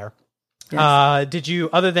answer there. Yes. Did you,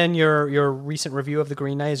 other than your recent review of The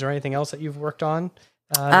Green Knight, is there anything else that you've worked on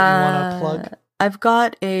that you want to plug? I've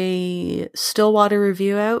got a Stillwater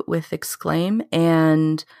review out with Exclaim,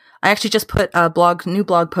 and I actually just put a new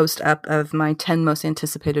blog post up of my 10 most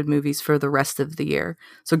anticipated movies for the rest of the year.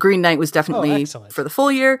 So Green Knight was definitely for the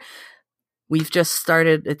full year. We've just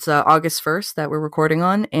started, it's August 1st that we're recording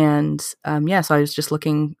on. And so I was just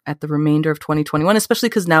looking at the remainder of 2021, especially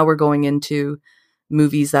because now we're going into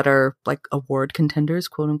movies that are like award contenders,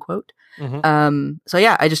 quote unquote. Mm-hmm.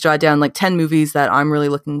 I just jotted down like 10 movies that I'm really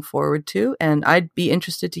looking forward to. And I'd be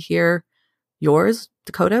interested to hear yours,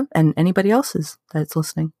 Dakota, and anybody else's that's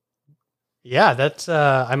listening. Yeah, that's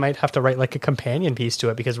I might have to write like a companion piece to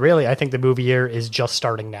it, because really I think the movie year is just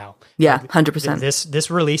starting now. Yeah, 100%. This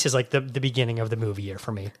release is like the beginning of the movie year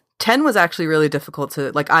for me. 10 was actually really difficult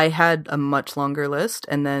to, like, I had a much longer list,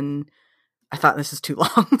 and then I thought this is too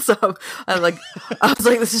long. So I was like,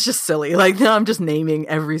 this is just silly. Like, now I'm just naming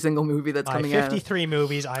every single movie that's coming 53 out. 53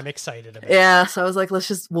 movies I'm excited about. Yeah. So I was like,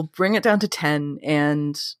 we'll bring it down to 10,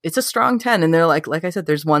 and it's a strong 10. And they're like I said,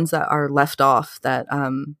 there's ones that are left off that,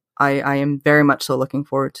 I am very much so looking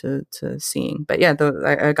forward to seeing. But yeah,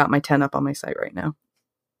 I got my 10 up on my site right now.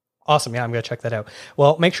 Awesome. Yeah, I'm going to check that out.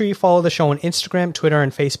 Well, make sure you follow the show on Instagram, Twitter,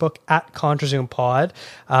 and Facebook at ContraZoomPod.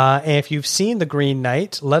 And if you've seen The Green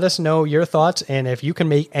Knight, let us know your thoughts. And if you can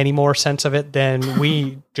make any more sense of it than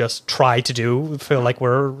we just try to do, feel like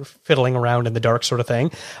we're fiddling around in the dark sort of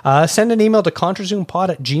thing, send an email to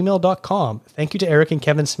ContraZoomPod@gmail.com. Thank you to Eric and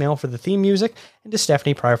Kevin Smale for the theme music, and to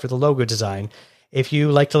Stephanie Pryor for the logo design. If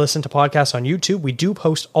you like to listen to podcasts on YouTube, we do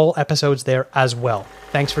post all episodes there as well.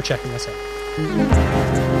 Thanks for checking us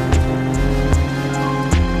out.